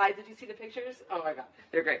really high. Did you see the pictures? Oh my god,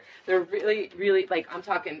 they're great. They're really, really like I'm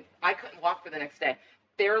talking. I couldn't walk for the next day.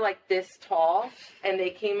 They're like this tall, and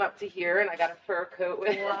they came up to here, and I got a fur coat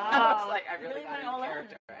with. I Wow. was like, I really Really got went in all in.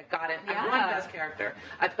 character. I got it. Yeah. I won best character.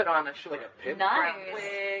 I put on a short brown Nice.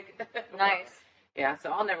 wig. Nice. Yeah,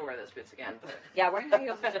 so I'll never wear those boots again. But Yeah, wearing high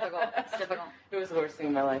heels is difficult. It's difficult. it was the worst thing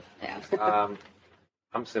in my life. Yeah.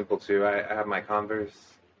 I'm simple too. I have my Converse,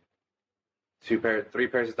 3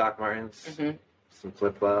 pairs of Doc Martens, Mhm. some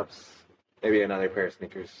flip flops, maybe another pair of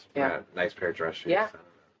sneakers. Yeah. and a nice pair of dress shoes. Yeah.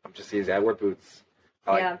 I'm just easy. I wear boots.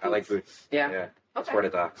 I like boots. Yeah. Yeah. I Okay. swear to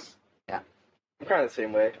Docs. I'm kind of the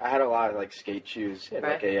same way. I had a lot of like skate shoes and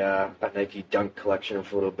like a Nike Dunk collection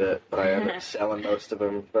for a little bit, but I ended up selling most of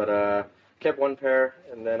them. But kept one pair,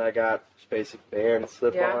 and then I got just basic band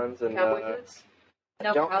slip-ons and Cowboy boots.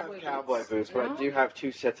 No don't cowboy have cowboy boots, but No? I do have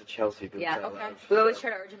 2 sets of Chelsea boots. Yeah, I okay. love. We always try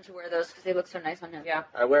to urge him to wear those because they look so nice on him. Yeah.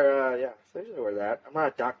 I wear so I usually wear that. I'm not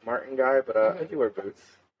a Doc Martin guy, but I do wear boots.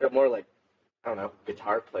 They're more like I don't know,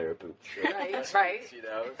 guitar player boots. Right. Right. You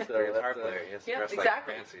know, so They're a guitar that's, player. Yes, yeah, dressed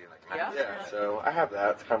exactly. like fancy. Like Yeah. nice. yeah. So I have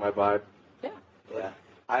that. It's kind of my vibe. Yeah.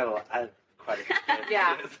 I have quite a few pairs.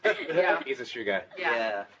 Yeah. Yeah. He's a shoe guy.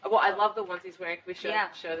 Yeah. Well, I love the ones he's wearing. Can we show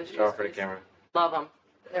the shoes? Show it for the please? camera. Love them.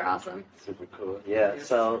 They're awesome. Super cool. Yeah.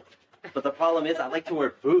 So, but the problem is, I like to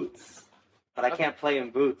wear boots, but I can't play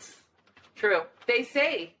in boots. True. They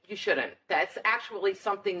say you shouldn't. That's actually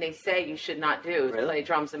something they say you should not do. Is Really? play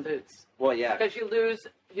drums in boots Well, yeah. because you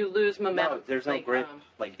lose momentum. No, there's no like, grip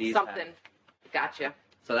like these. Something. have. Gotcha.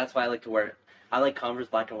 So that's why I like to wear. I like Converse,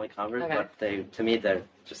 black and white Converse, Okay. but to me, they're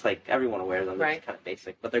just like everyone will wear them. They're Right. just kind of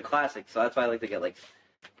basic, but they're classic. So that's why I like to get like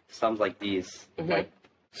some like these, Mhm. like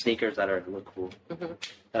sneakers that look cool Mm-hmm.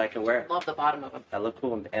 that I can wear. Love the bottom of them. That look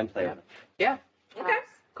cool and play with. Yeah. Okay.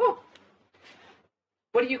 Cool.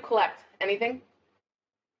 What do you collect? Anything?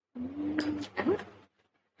 I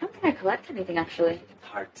don't think I collect anything actually.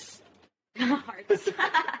 Hearts. Hearts.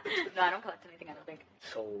 No, I don't collect anything. I don't think.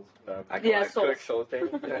 Souls. I Yeah, collect, souls.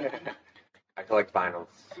 I collect vinyls.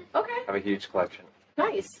 Okay. I have a huge collection.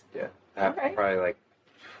 Nice. Yeah. I have Okay. probably like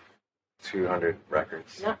 200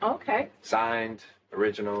 records. No, okay. Signed,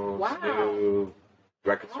 originals, Wow. new,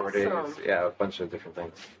 record store days. Awesome. Yeah, a bunch of different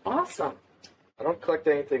things. Awesome. I don't collect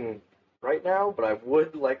anything right now, but I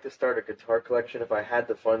would like to start a guitar collection if I had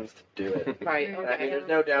the funds to do it. Right. Mm. I mean, Okay. there's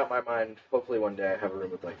no doubt in my mind. Hopefully, one day I have a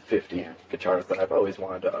room with like 50 guitars that I've always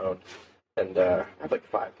wanted to own, and I have like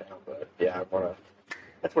 5 now. But yeah, I want to.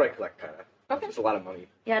 That's what I collect, kind of. Okay. It's a lot of money.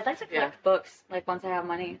 Yeah, I'd like to collect books. Like once I have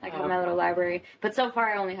money, like have my little library. But so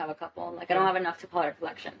far, I only have a couple. Like I don't have enough to call it a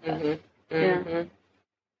collection. But, Mm-hmm. Yeah. Mm-hmm.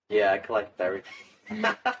 Yeah, I collect everything.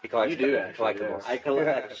 He collects You do, actually, collectibles. I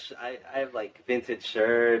collect. I have like vintage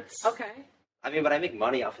shirts. Okay. I mean, but I make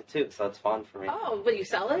money off it too, so it's fun for me. Oh, but you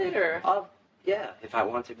sell it or? Yeah, if I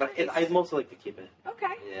want to, but Nice. I mostly like to keep it.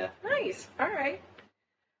 Okay. Yeah. Nice. All right.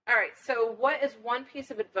 All right. So, what is one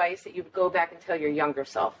piece of advice that you would go back and tell your younger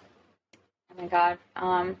self? Oh my god.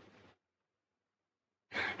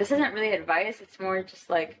 This isn't really advice. It's more just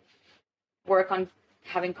like work on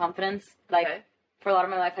having confidence. Like Okay. for a lot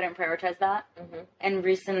of my life, I didn't prioritize that. Mm-hmm. And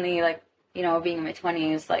recently, like being in my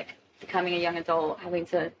 20s, like becoming a young adult, having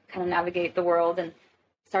to kind of navigate the world and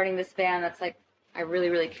starting this band that's like I really,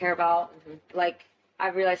 really care about. Mm-hmm. Like I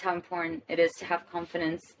realized how important it is to have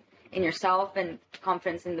confidence in yourself and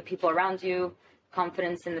confidence in the people around you,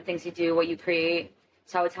 confidence in the things you do, what you create.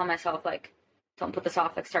 So I would tell myself like, don't put this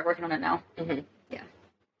off. Like start working on it now. Mm-hmm. Yeah.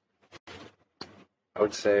 I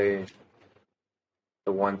would say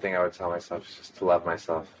the one thing I would tell myself is just to love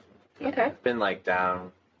myself. Okay. I've been like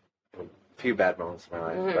down a few bad moments in my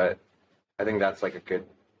life, Mhm. but I think that's like a good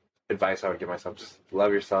advice I would give myself. Just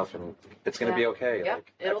love yourself, and it's gonna be okay. Yep,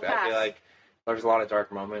 Like, it'll I pass. feel like there's a lot of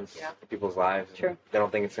dark moments Yeah. in people's lives. and True. They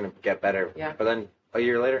don't think it's gonna get better. Yeah. But then a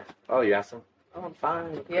year later, oh, you asked them. Oh, I'm fine.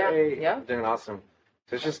 I'm Yeah, great. yeah. I'm doing awesome.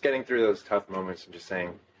 So it's just getting through those tough moments and just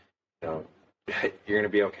saying, you know, you're gonna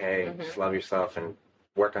be okay. Mhm. Just love yourself and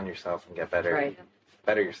work on yourself and get better. Right.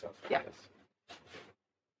 Better yourself. I Yeah. guess.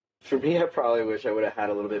 For me, I probably wish I would have had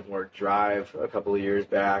a little bit more drive a couple of years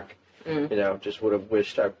back. Mm. Just would have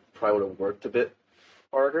wished I probably would have worked a bit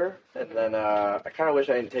harder. And then I kind of wish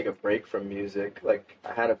I didn't take a break from music. Like,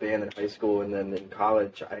 I had a band in high school, and then in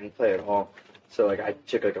college, I didn't play at all. So, like, I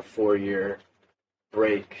took, like, a 4-year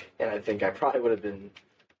break, and I think I probably would have been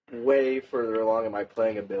way further along in my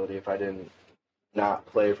playing ability if I didn't not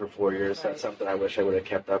play for 4 years. Right. That's something I wish I would have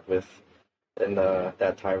kept up with in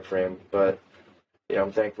that time frame. But,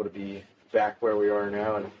 I'm thankful to be back where we are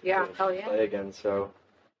now and Yeah. to Hell yeah. play again. So,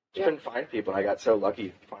 just Yeah. couldn't find people. I got so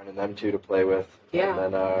lucky finding them two to play with. Yeah.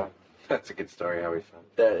 And then That's a good story. How we found.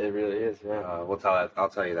 that it really is. Yeah. I'll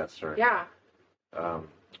tell you that story. Yeah.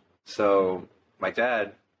 So my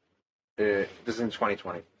dad, this is in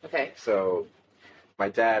 2020. Okay. So my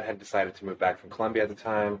dad had decided to move back from Colombia at the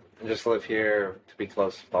time and just live here to be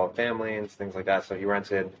close to all the family and things like that. So he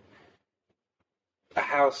rented a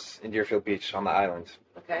house in Deerfield Beach on the island.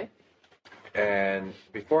 Okay. And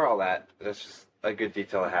before all that, that's just a good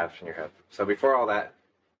detail to have in your head. So before all that,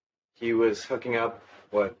 he was hooking up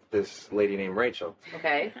with this lady named Rachel.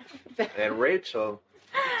 Okay. And Rachel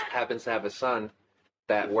happens to have a son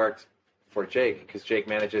that worked for Jake, because Jake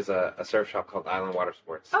manages a surf shop called Island Water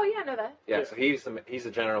Sports. Oh yeah, I know that. Yeah, so he's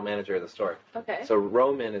the general manager of the store. Okay. So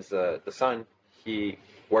Roman is the son. He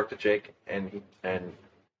worked with Jake, and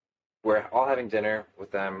we're all having dinner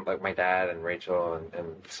with them, like my dad and Rachel and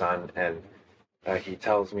the son, and he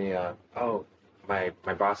tells me, "Oh, my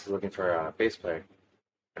boss is looking for a bass player,"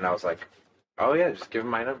 and I was like, "Oh yeah, just give him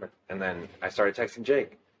my number." And then I started texting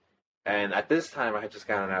Jake, and at this time I had just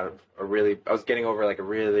gotten out of I was getting over like a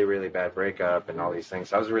really, really bad breakup and all these things.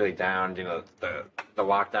 So I was really down. The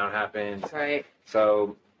lockdown happened. Right.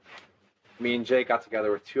 So me and Jake got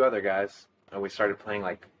together with 2 other guys, and we started playing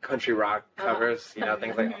like country rock covers, things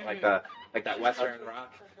like that Western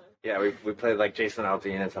rock. Yeah, we played like Jason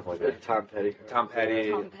Aldean and stuff like that. Tom Petty. Tom Petty.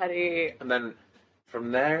 Tom Petty. And then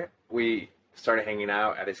from there, we started hanging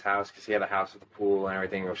out at his house, because he had a house with a pool and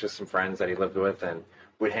everything. It was just some friends that he lived with, and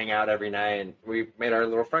we'd hang out every night, and we made our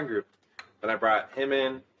little friend group. Then I brought him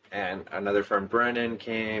in, and another friend, Brennan,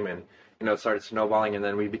 came, and it started snowballing, and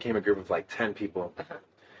then we became a group of like 10 people.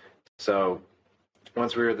 So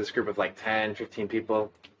once we were this group of like 10, 15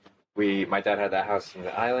 people, my dad had that house in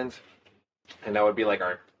the island, and that would be like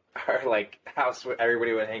our our like house where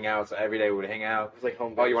everybody would hang out. So every day we would hang out. It was like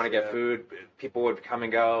home. Oh, you want to base, get food? People would come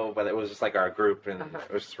and go, but it was just like our group, and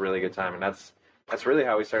it was just a really good time. And that's really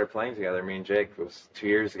how we started playing together. Me and Jake. It was 2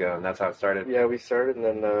 years ago, and that's how it started. Yeah, we started, and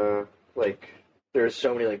then like there's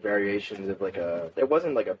so many like variations of like it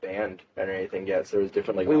wasn't like a band or anything yet. So there was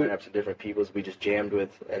different like lineups of different peoples we just jammed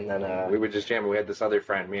with, and then we would just jam. We had this other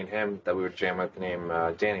friend, me and him, that we would jam with, named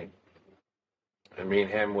Danny, and me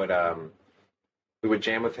and him would we would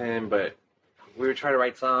jam with him, but we would try to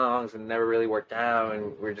write songs and it never really worked out, and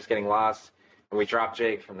we were just getting lost. And we dropped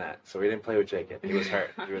Jake from that, so we didn't play with Jake yet. He was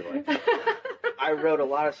hurt. He was like, I wrote a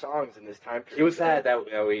lot of songs in this time period. he was sad that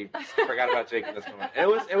we forgot about Jake in this moment.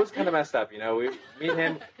 It was kind of messed up, you know. Me and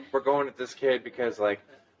him were going with this kid because, like,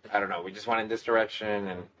 I don't know, we just went in this direction,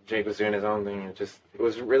 and Jake was doing his own thing. And it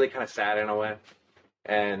was really kind of sad in a way.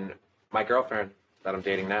 And my girlfriend that I'm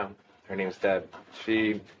dating now, her name's Deb.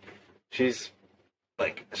 She's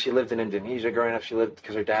like, she lived in Indonesia growing up. She lived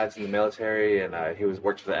because her dad's in the military, and he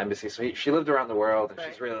worked for the embassy. So she lived around the world, and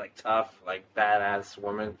she's really like tough, like badass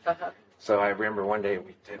woman. So I remember one day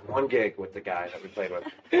we did one gig with the guy that we played with.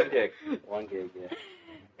 One gig, yeah.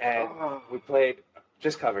 And we played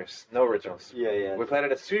just covers, no originals. Yeah. We played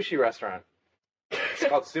at a sushi restaurant. It's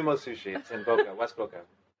called Sumo Sushi. It's in Boca, West Boca.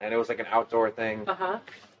 And it was like an outdoor thing.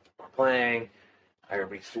 We're playing.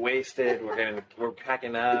 Everybody's wasted. We're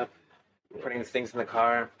packing up. We're putting these things in the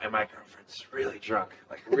car. And my girlfriend's really drunk.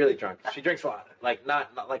 Like, really drunk. She drinks a lot. Like, not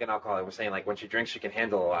like an alcoholic. We're saying, like, when she drinks, she can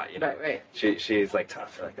handle a lot, you know? Right. She's, like,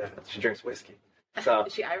 tough like that. She drinks whiskey. So,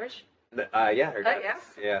 Is she Irish? yeah, her dad yeah? is.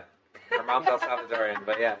 Yeah. Her mom's El Salvadorian,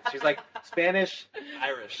 but yeah, she's like Spanish,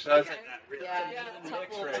 Irish. So it's like that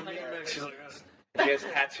really She's like, she has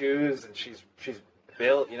tattoos, and she's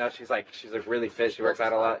built. You know, she's like really fit. She works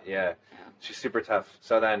out a lot. Yeah, she's super tough.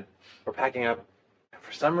 So then we're packing up. And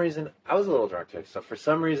for some reason, I was a little drunk too. So for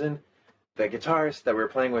some reason, the guitarist that we were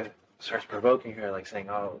playing with starts provoking her, like saying,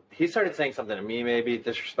 "Oh," he started saying something to me, maybe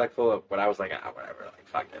disrespectful. But I was like, whatever. Like,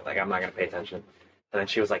 fuck it. Like, I'm not gonna pay attention. And then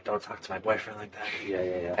she was like, "Don't talk to my boyfriend like that."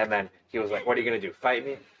 Yeah. And then he was like, "What are you gonna do? Fight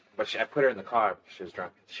me?" But I put her in the car because she was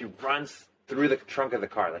drunk. She runs through the trunk of the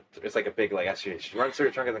car, like it's like a big like SUV. She runs through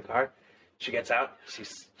the trunk of the car. She gets out. She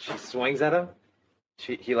swings at him.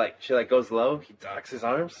 She goes low. He ducks his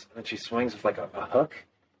arms, and then she swings with like a hook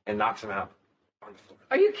and knocks him out on the floor.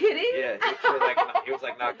 Are you kidding? Yeah, he was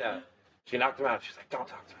like knocked out. She knocked him out. She's like, "Don't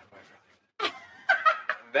talk to my boyfriend."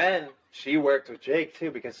 Then she worked with Jake too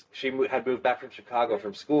because she had moved back from Chicago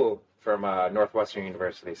from school from Northwestern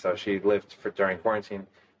University. So she lived during quarantine.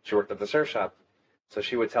 She worked at the surf shop. So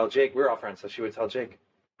she would tell Jake, we were all friends. So she would tell Jake,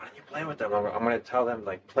 "Why don't you play with them? I'm going to tell them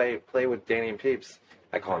like play with Danny and Peeps."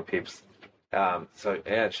 I call him Peeps. So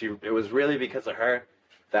yeah, it was really because of her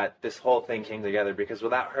that this whole thing came together. Because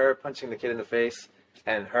without her punching the kid in the face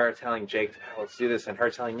and her telling Jake, "Oh, let's do this," and her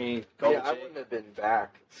telling me, "Go." Yeah, I wouldn't have been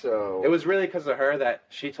back. So it was really because of her that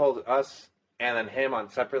she told us and then him on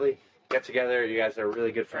separately, "Get together. You guys are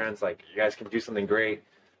really good friends. Like, you guys can do something great."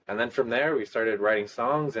 And then from there, we started writing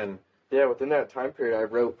songs. And yeah, within that time period, I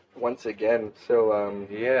wrote Once Again. So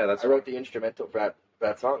I wrote the instrumental for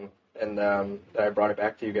that song, and I brought it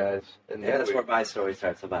back to you guys. And Yeah, that's where my story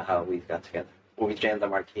starts about how we got together. Well, we jammed the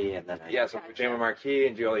marquee, and then so we jam a marquee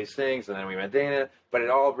and do all these things, and then we met Dana. But it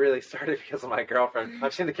all really started because of my girlfriend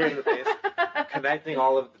punching the kid in the face, connecting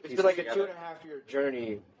all of the pieces. It's been like together. a 2.5-year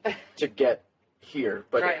journey to get here,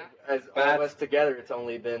 but Right. as all of us together, it's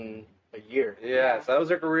only been a year. Yeah, so that was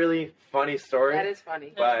like a really funny story. That is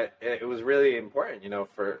funny. But it was really important, you know,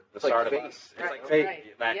 for the It's like start of fate. us. It's Right, like fate.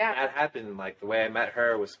 right. That happened. Like, the way I met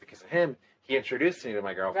her was because of him. He introduced me to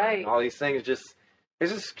my girlfriend. Right. And all these things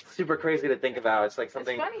it's just super crazy to think about. It's like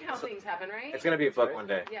something. It's funny how things happen, right? It's going to be a book one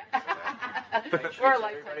day. Yeah. Or a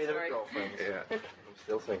lifetime Everybody that story. girlfriends. Yeah. I'm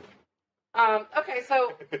still single. Okay,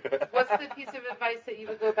 so what's the piece of advice that you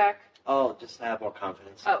would go back? Oh, just have more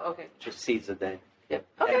confidence. Oh, okay. Just seize the day. Yep.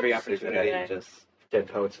 Okay. Every opportunity, Okay. just Dead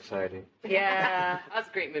Poet Society. Yeah, that's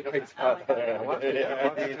a great movie. I like that. I watched it. It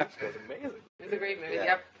was amazing. It was a great movie. Yeah.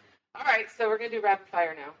 Yep. All right, so we're gonna do rapid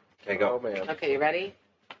fire now. Okay, go. Oh man. Okay, you ready?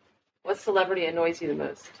 What celebrity annoys you the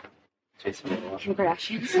most? Jason Momoa. Kim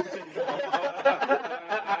Kardashian.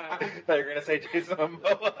 I thought you were going to say Jason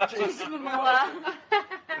Momoa. Jason Momoa.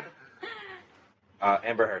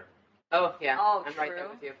 Amber Heard. Oh yeah, Oh, I'm right there true.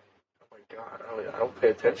 with you. Oh my god, I don't pay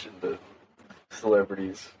attention to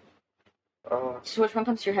celebrities. So which one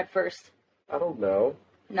comes to your head first? I don't know.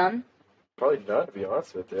 None? Probably none, to be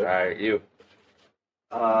honest with you. All right, you.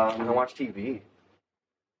 I don't watch TV.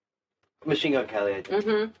 Machine Gun Kelly, I think.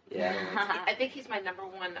 Mm-hmm. Yeah. I think he's my number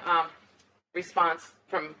one response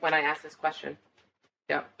from when I asked this question.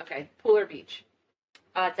 Yeah. Okay. Pool or beach?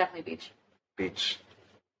 Definitely beach. Beach.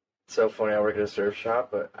 So funny. I work at a surf shop,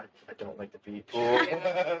 but I don't like the beach.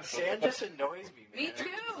 Sand just annoys me, man. Me too.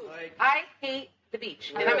 Like, I hate the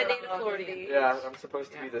beach, and I'm a native Floridian. yeah, I'm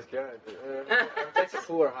supposed to be this guy. But, I'll take the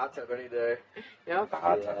pool or hot tub any day. Yep. The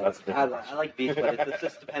hot tub. That's the I like beach, but it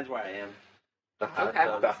just depends where I am. The hot Okay.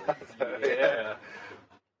 tub. Yeah.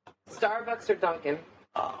 Starbucks or Dunkin'?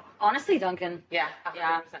 Oh, Honestly, Duncan. Yeah, 100%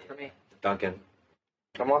 Yeah. for me. Duncan.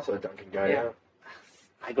 I'm also a Dunkin' guy. Yeah. Yeah.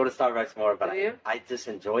 I go to Starbucks more, but Do you? I just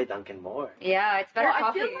enjoy Dunkin' more. Yeah, it's better Well,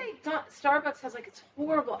 coffee. I feel like Starbucks has like its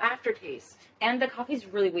horrible aftertaste. And the coffee's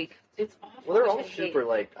really weak. It's awful. Well, they're which all I hate. super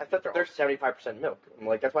like. I thought they're 75% milk. I'm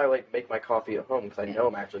like, that's why I like make my coffee at home because I know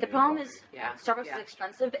I'm actually. The getting problem coffee. is Yeah. Starbucks Yeah. is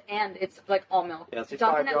expensive and it's like all milk. Yeah, it's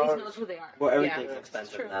Dunkin' at least $5. knows who they are. Well, everything's Yeah,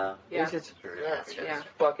 expensive true. now. Yeah. It's That's true. Yeah.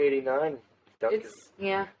 $1.89. Dunkin'. It's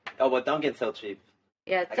Yeah. Oh, but Dunkin's so cheap.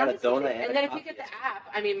 Yeah. I got a Dunkin's donut and and then a if you coffee. get the app,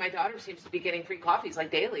 I mean, my daughter seems to be getting free coffees like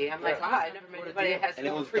daily. I'm like, Yeah. wow, I never met anybody that has And it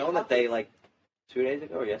no was free donut coffees. day like 2 days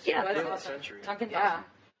ago or yesterday. Yeah, That's that's awesome. awesome. Dunkin's Yeah. awesome.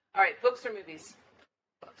 All right, books or movies?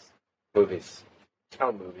 Movies. I'm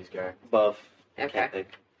a movies guy. Buff. Okay. Can't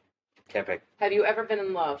pick. Can't pick. Have you ever been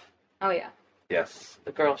in love? Oh yeah. Yes.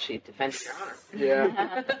 The girl, she defends your honor.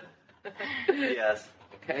 Yeah, Yes.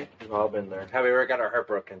 Okay. we've all been there. Have we ever got our heart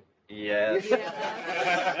broken? Yes. Yeah.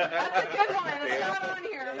 That's a good one. It's not on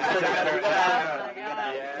here.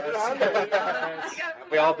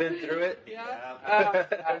 Have we all been through it? Yeah.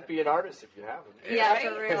 Don't be an artist if you haven't. Yeah, Right?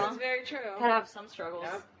 for real. This is very true. Gotta have some struggles.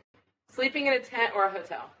 Yep. Sleeping in a tent or a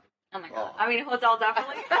hotel? Oh my god. I mean, hotel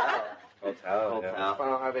definitely. Hotel. Yeah. If I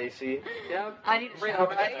don't have AC, Yep. I need a Real, shower.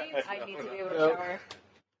 right? I need to be able to Yep. shower.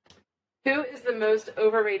 Who is the most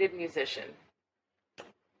overrated musician?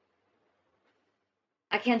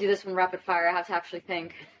 I can't do this one rapid fire. I have to actually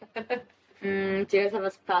think. Do you guys have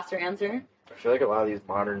a faster answer? I feel like a lot of these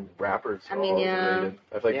modern rappers are I mean, all yeah. overrated.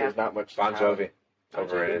 I feel like Yeah. there's not much. Bon talent. Jovi.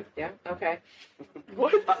 Overrated. Yeah. Okay.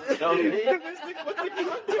 What? Jovi.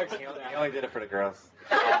 He only did it for the girls.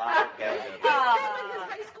 Oh, okay.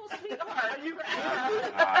 High school sweetheart.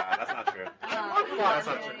 That's not true. That's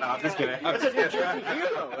not true. No, I'm just kidding. I'm just kidding.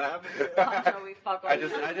 Bon Jovi, fuck off.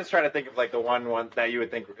 I just try to think of like the one that you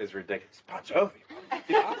would think is ridiculous. Bon Jovi.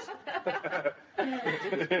 He's awesome.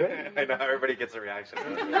 I know everybody gets a reaction.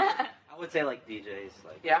 I would say like DJs,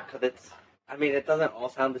 like Yeah. because it's. I mean, it doesn't all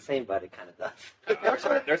sound the same, but it kind of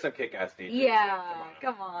does. There's some kick-ass DJs. Yeah,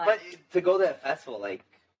 come on. But to go to a festival, like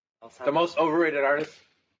all sound The most overrated artist,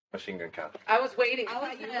 Machine Gun Kelly. I was waiting. I was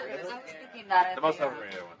thought you were gonna say thinking that. The most yeah.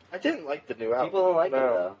 overrated one. I didn't like the new album. people don't like it No.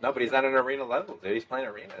 though. No, but he's not an arena level, dude. He's playing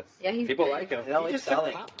arenas. Yeah, he's People big. like him. They don't He like just took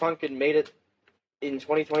selling. pop punk and made it in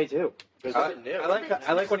 2022. There's nothing new.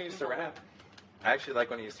 I like when he used to rap. I actually like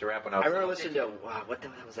when he used to rap when I was. I remember listening to wow, what the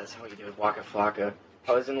hell was that song you did with Waka Flocka?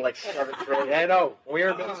 I was in like 7th grade. Yeah, I know. When we were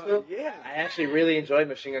in middle school, Yeah. I actually really enjoyed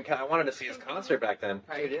Machine Gun Kelly. I wanted to see his concert back then,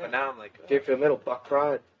 Right. Yeah. but now I'm like, oh, Jake for the middle, Buck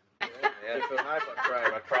Pride. yeah, Jake for the high, Buck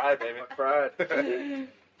Pride. I cried, baby. Buck Pride.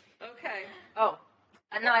 Okay. Oh.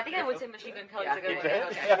 No, I think I would say Machine Gun Kelly's a good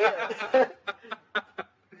one. Okay.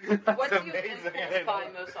 That's What do you amazing. impulse buy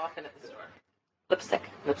most often at the store? Lipstick.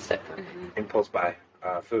 Lipstick. Impulse buy,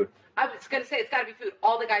 food, I was gonna say it's gotta be food.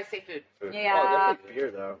 All the guys say food. food. Oh, Yeah. definitely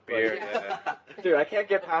beer though. beer. But- Yeah. Dude, I can't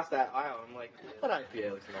get past that aisle. I'm like, what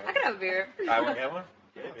IPA looks I nice? could have a beer. Buy one get one.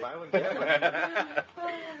 Yeah, buy one, get one.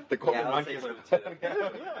 The golden Yeah, I would say monkeys. so, are too.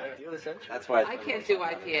 Yeah, deal essential. That's why I can't do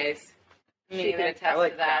IPAs. Me She can neither. attest I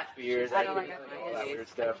like to that. craft beers. I don't hate like all that IPAs. weird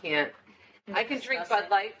stuff. I can't. I can drink Disgusting.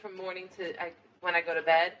 Bud Light from morning to when I go to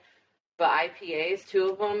bed, but IPAs, 2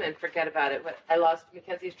 of them, and forget about it. But I lost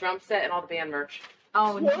Mackenzie's drum set and all the band merch.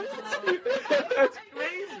 Oh no. That's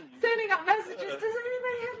crazy. Sending out messages. Does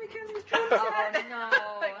anybody have Mackenzie's drum set? Oh no.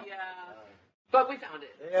 Yeah. But we found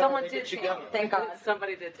it. Yeah, Someone they did get you take going. it. Thank God.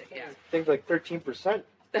 Somebody did take it. Things like 13%.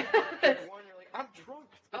 Yeah. You're like, I'm drunk.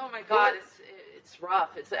 Oh my God, it's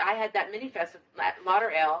rough. I had that mini fest at Lauder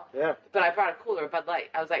Ale, Yeah. but I brought a cooler of Bud Light.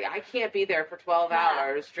 I was like, I can't be there for 12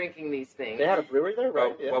 hours drinking these things. They had a brewery there,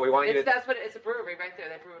 right? Well, we want you to. That's what it's a brewery right there.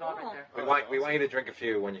 They brew it all right there. We want you to drink a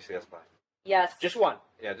few when you see us play. Yes. Just one.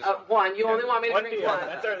 Yeah, just One. You only want me to One drink deal. one.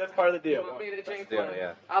 That's part of the You deal. want me to drink the deal, one?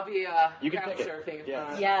 yeah. I'll be You can crowd pick it. surfing.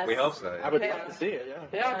 Yes. Yes. We hope so. I Yeah. would Yeah. love to see it,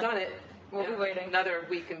 yeah. Yeah, I've done it. We'll be waiting. Another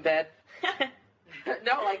week in bed.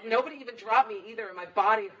 No, like nobody even dropped me either, and my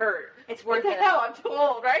body hurt. It's What worth the it. hell? I'm too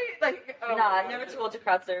old, right? Like, oh, Nah, my I'm God. never too old to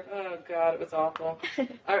crowd surf. Oh God, it was awful.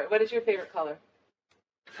 All right, what is your favorite color?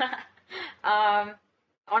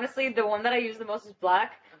 Honestly, the one that I use the most is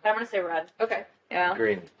black, but I'm gonna say red. Okay, Yeah.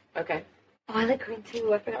 Green. okay. Oh, I like green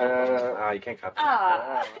too. I forgot. You can't copy.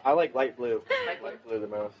 Ah. I like light blue. Light blue. Light blue the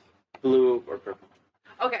most. blue or purple.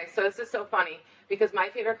 Okay, so this is so funny because my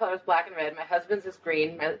favorite color is black and red. My husband's is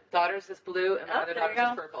green. My daughter's is blue, and my other there you daughter's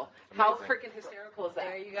is go. purple. How freaking hysterical is that?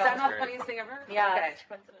 There you go. Is that not the That's funniest thing ever? Yeah, Okay. it's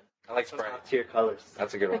coincidence. I like Sprite. Top tier colors.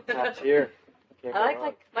 That's a good one. Top tier. Can't I go like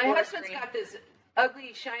wrong. My forest husband's green. got this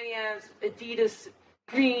ugly, shiny ass Adidas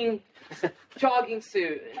green jogging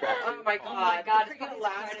suit. Oh my god! Oh my God, The it's freaking probably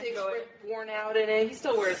elastics so were worn out in it. He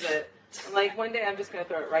still wears it. I'm like, one day I'm just gonna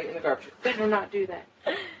throw it right in the garbage. Better not do that.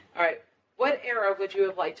 All right. What era would you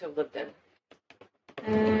have liked to have lived in?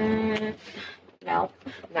 No.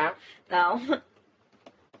 Now? No.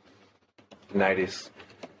 90s.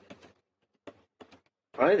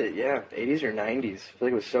 Probably the 80s or 90s. I feel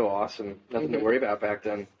like it was so awesome. Nothing to worry about back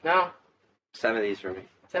then. No. 70s for me.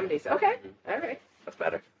 70s. Okay. All right. That's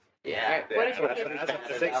better. All right. What is your That's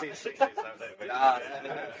favorite? what 60s. Ah,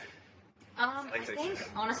 70s. I think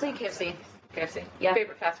honestly KFC. KFC. Yeah.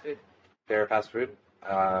 Favorite fast food? Favorite fast food?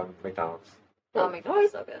 McDonald's. Oh my god,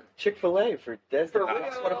 it's so good. Chick-fil-A for Desmond. For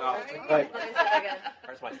real, what about- right? Like, It's so good.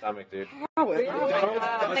 Hurts my stomach, dude. oh, Really?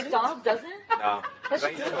 McDonald's. McDonald's doesn't? No. That's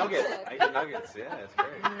I eat just nuggets. toxic. I eat nuggets. Yeah, it's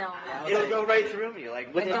great. No. It'll go right through me.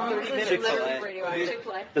 Like within McDonald's 30 is minutes. literally Chick-fil-A. radioactive.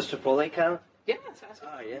 Chick-fil-A. Does Chipotle count? Yeah, it's fast food.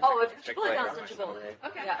 Oh, yeah. Oh, if Chick-fil-A. Chipotle counts, then Chipotle.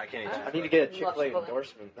 Okay. Yeah. I can't eat All right. I need to get a Love Chick-fil-A Chick-fil-A.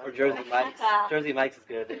 endorsement. Or Jersey Mike's. Jersey Mike's is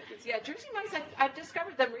good. Yeah, Jersey Mike's, I've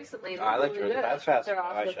discovered them recently. and I like they're really Jersey. good. That's fast food. They're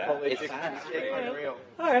I like awesome. that. Chick-fil-A It's chicken fast. steak, Yeah. unreal.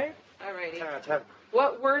 Alright. Alrighty. 10 out of 10.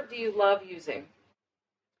 What word do you love using?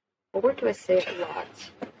 What word do I say a lot?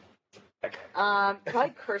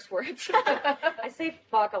 Probably curse words. I say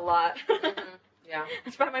fuck a lot. Yeah.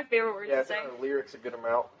 That's probably my favorite word Yeah, to it's say. on the lyrics a good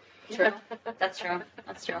amount. True. That's true.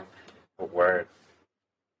 That's true. What word?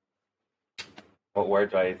 What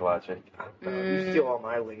word do I use a lot, Jake? You steal all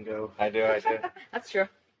my lingo. I do. That's true.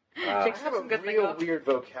 I Jake's have a some good real lingo. weird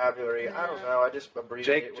vocabulary. I don't know. I just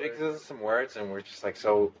abbreviate Jake words. says some words, and we're just like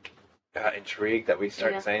so intrigued that we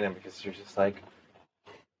start Yeah. saying them because you're just like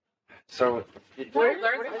so. Word Word-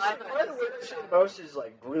 learns word a is lot. One of the words I say the most is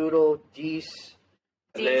like brutal, dece.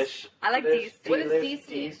 Dece. I like delish, these. What does delish, dece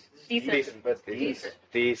mean? Decent. Decent, but decent.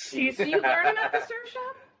 These. Do you learn them at the surf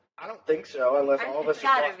shop? I don't think so, unless all of us It's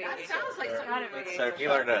gotta are be. That sounds like It's gotta something. be. Surf He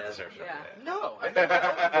learned it at the surf shop. Yeah. No, I do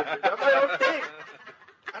my own thing.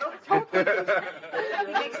 I don't talk like this.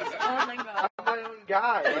 He makes his own lingo. I'm my own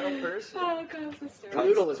guy, my own person. Oh, God, that's hysterical.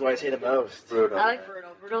 Brutal is what I say the most. Brutal. I like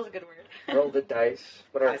brutal. Brutal's a good word. Roll the dice.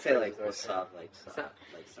 What are I say like phrases what's I up, like What's sup, up?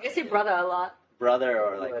 like I say brother a lot. brother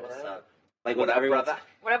or like What what's up? up, like What when up, everyone's brother?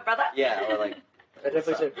 What up, brother? yeah, or like I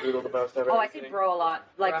definitely say brutal the most ever. Oh, I say bro a lot.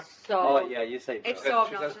 Like Bro. so. oh yeah, you say It's bro. so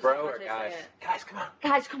She obnoxious. says bro how or much I say guys? it. Guys, come on.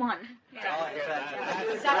 Guys, come on. Oh, Yeah. yeah.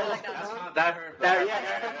 Exactly like that. That hurt. That-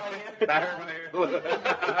 yeah. That hurt my ear.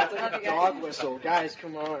 That's like a dog whistle. Guys,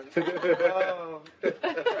 come on. Oh,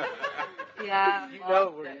 Yeah. you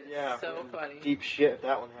know we're That's yeah. so funny. Deep shit if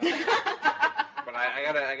that one happens. But I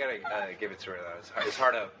gotta give it to her though. It's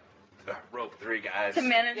hard to rope three guys. To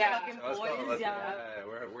manage Yeah. fucking So let's go, boys, let's- yeah.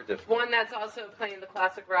 we're different. One that's also playing the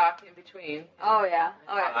classic rock in between. Oh yeah.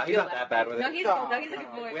 Oh yeah. He's not that bad with No, it. he's good. No, he's a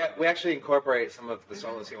good boy. We actually incorporate some of the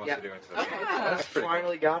solos he wants Yeah. to do into the Okay. song. I That's pretty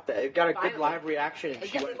finally got that. It got a good Finally. live reaction. And Yeah,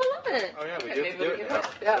 she people went, love it. Oh yeah, we Okay, do maybe have to do we it can now. do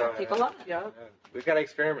it. Yeah, So, People love it. Yeah. we've got to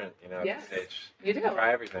experiment, at Yes. this stage. You do.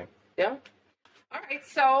 Try everything. Yeah. All right,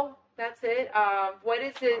 so that's it. What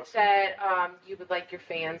is it Awesome. that you would like your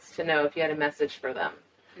fans to know if you had a message for them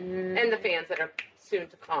and the fans that are soon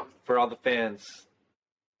to come? For all the fans,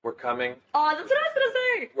 we're coming. Oh, that's what I was gonna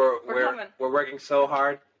say. We're coming. we're working so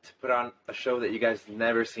hard to put on a show that you guys have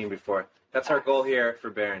never seen before. That's our goal here for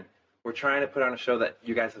Baron. We're trying to put on a show that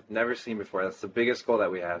you guys have never seen before. That's the biggest goal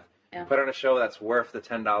that we have. Yeah. Put on a show that's worth the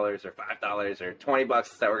 $10 or $5 or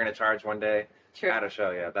 $20 that we're going to charge one day True. at a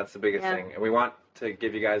show. Yeah, that's the biggest Yeah. thing. And we want to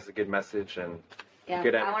give you guys a good message and Yeah.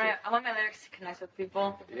 good I energy. want my lyrics to connect with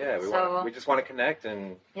people. yeah, So- we just want to connect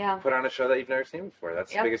and Yeah. put on a show that you've never seen before.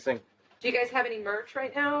 That's Yep. the biggest thing. Do you guys have any merch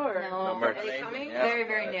right now? Or No. merch. Are they coming? Yeah. Very,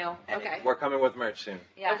 very new. Okay. We're coming with merch soon.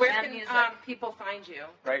 Yeah. And where and can music. people find you?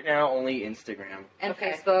 right now, only Instagram. And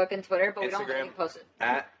Okay. Facebook and Twitter, but we don't Instagram. really post it.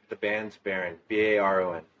 At the band's Baron,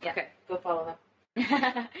 BARON. Yeah. Okay, go follow them.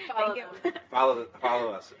 Thank you.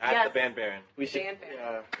 Follow us at Yes. the band Baron. We should Band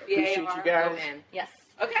Baron. appreciate you guys. BARON. Yes.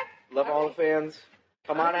 Okay. Love all the fans.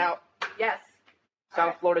 Come on out. Yes.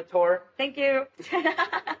 South Florida tour. Thank you.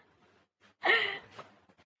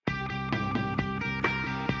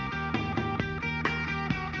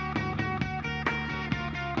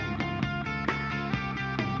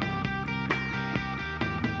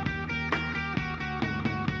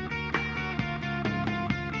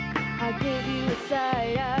 I gave you a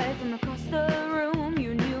side eye from across the room.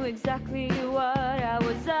 You knew exactly what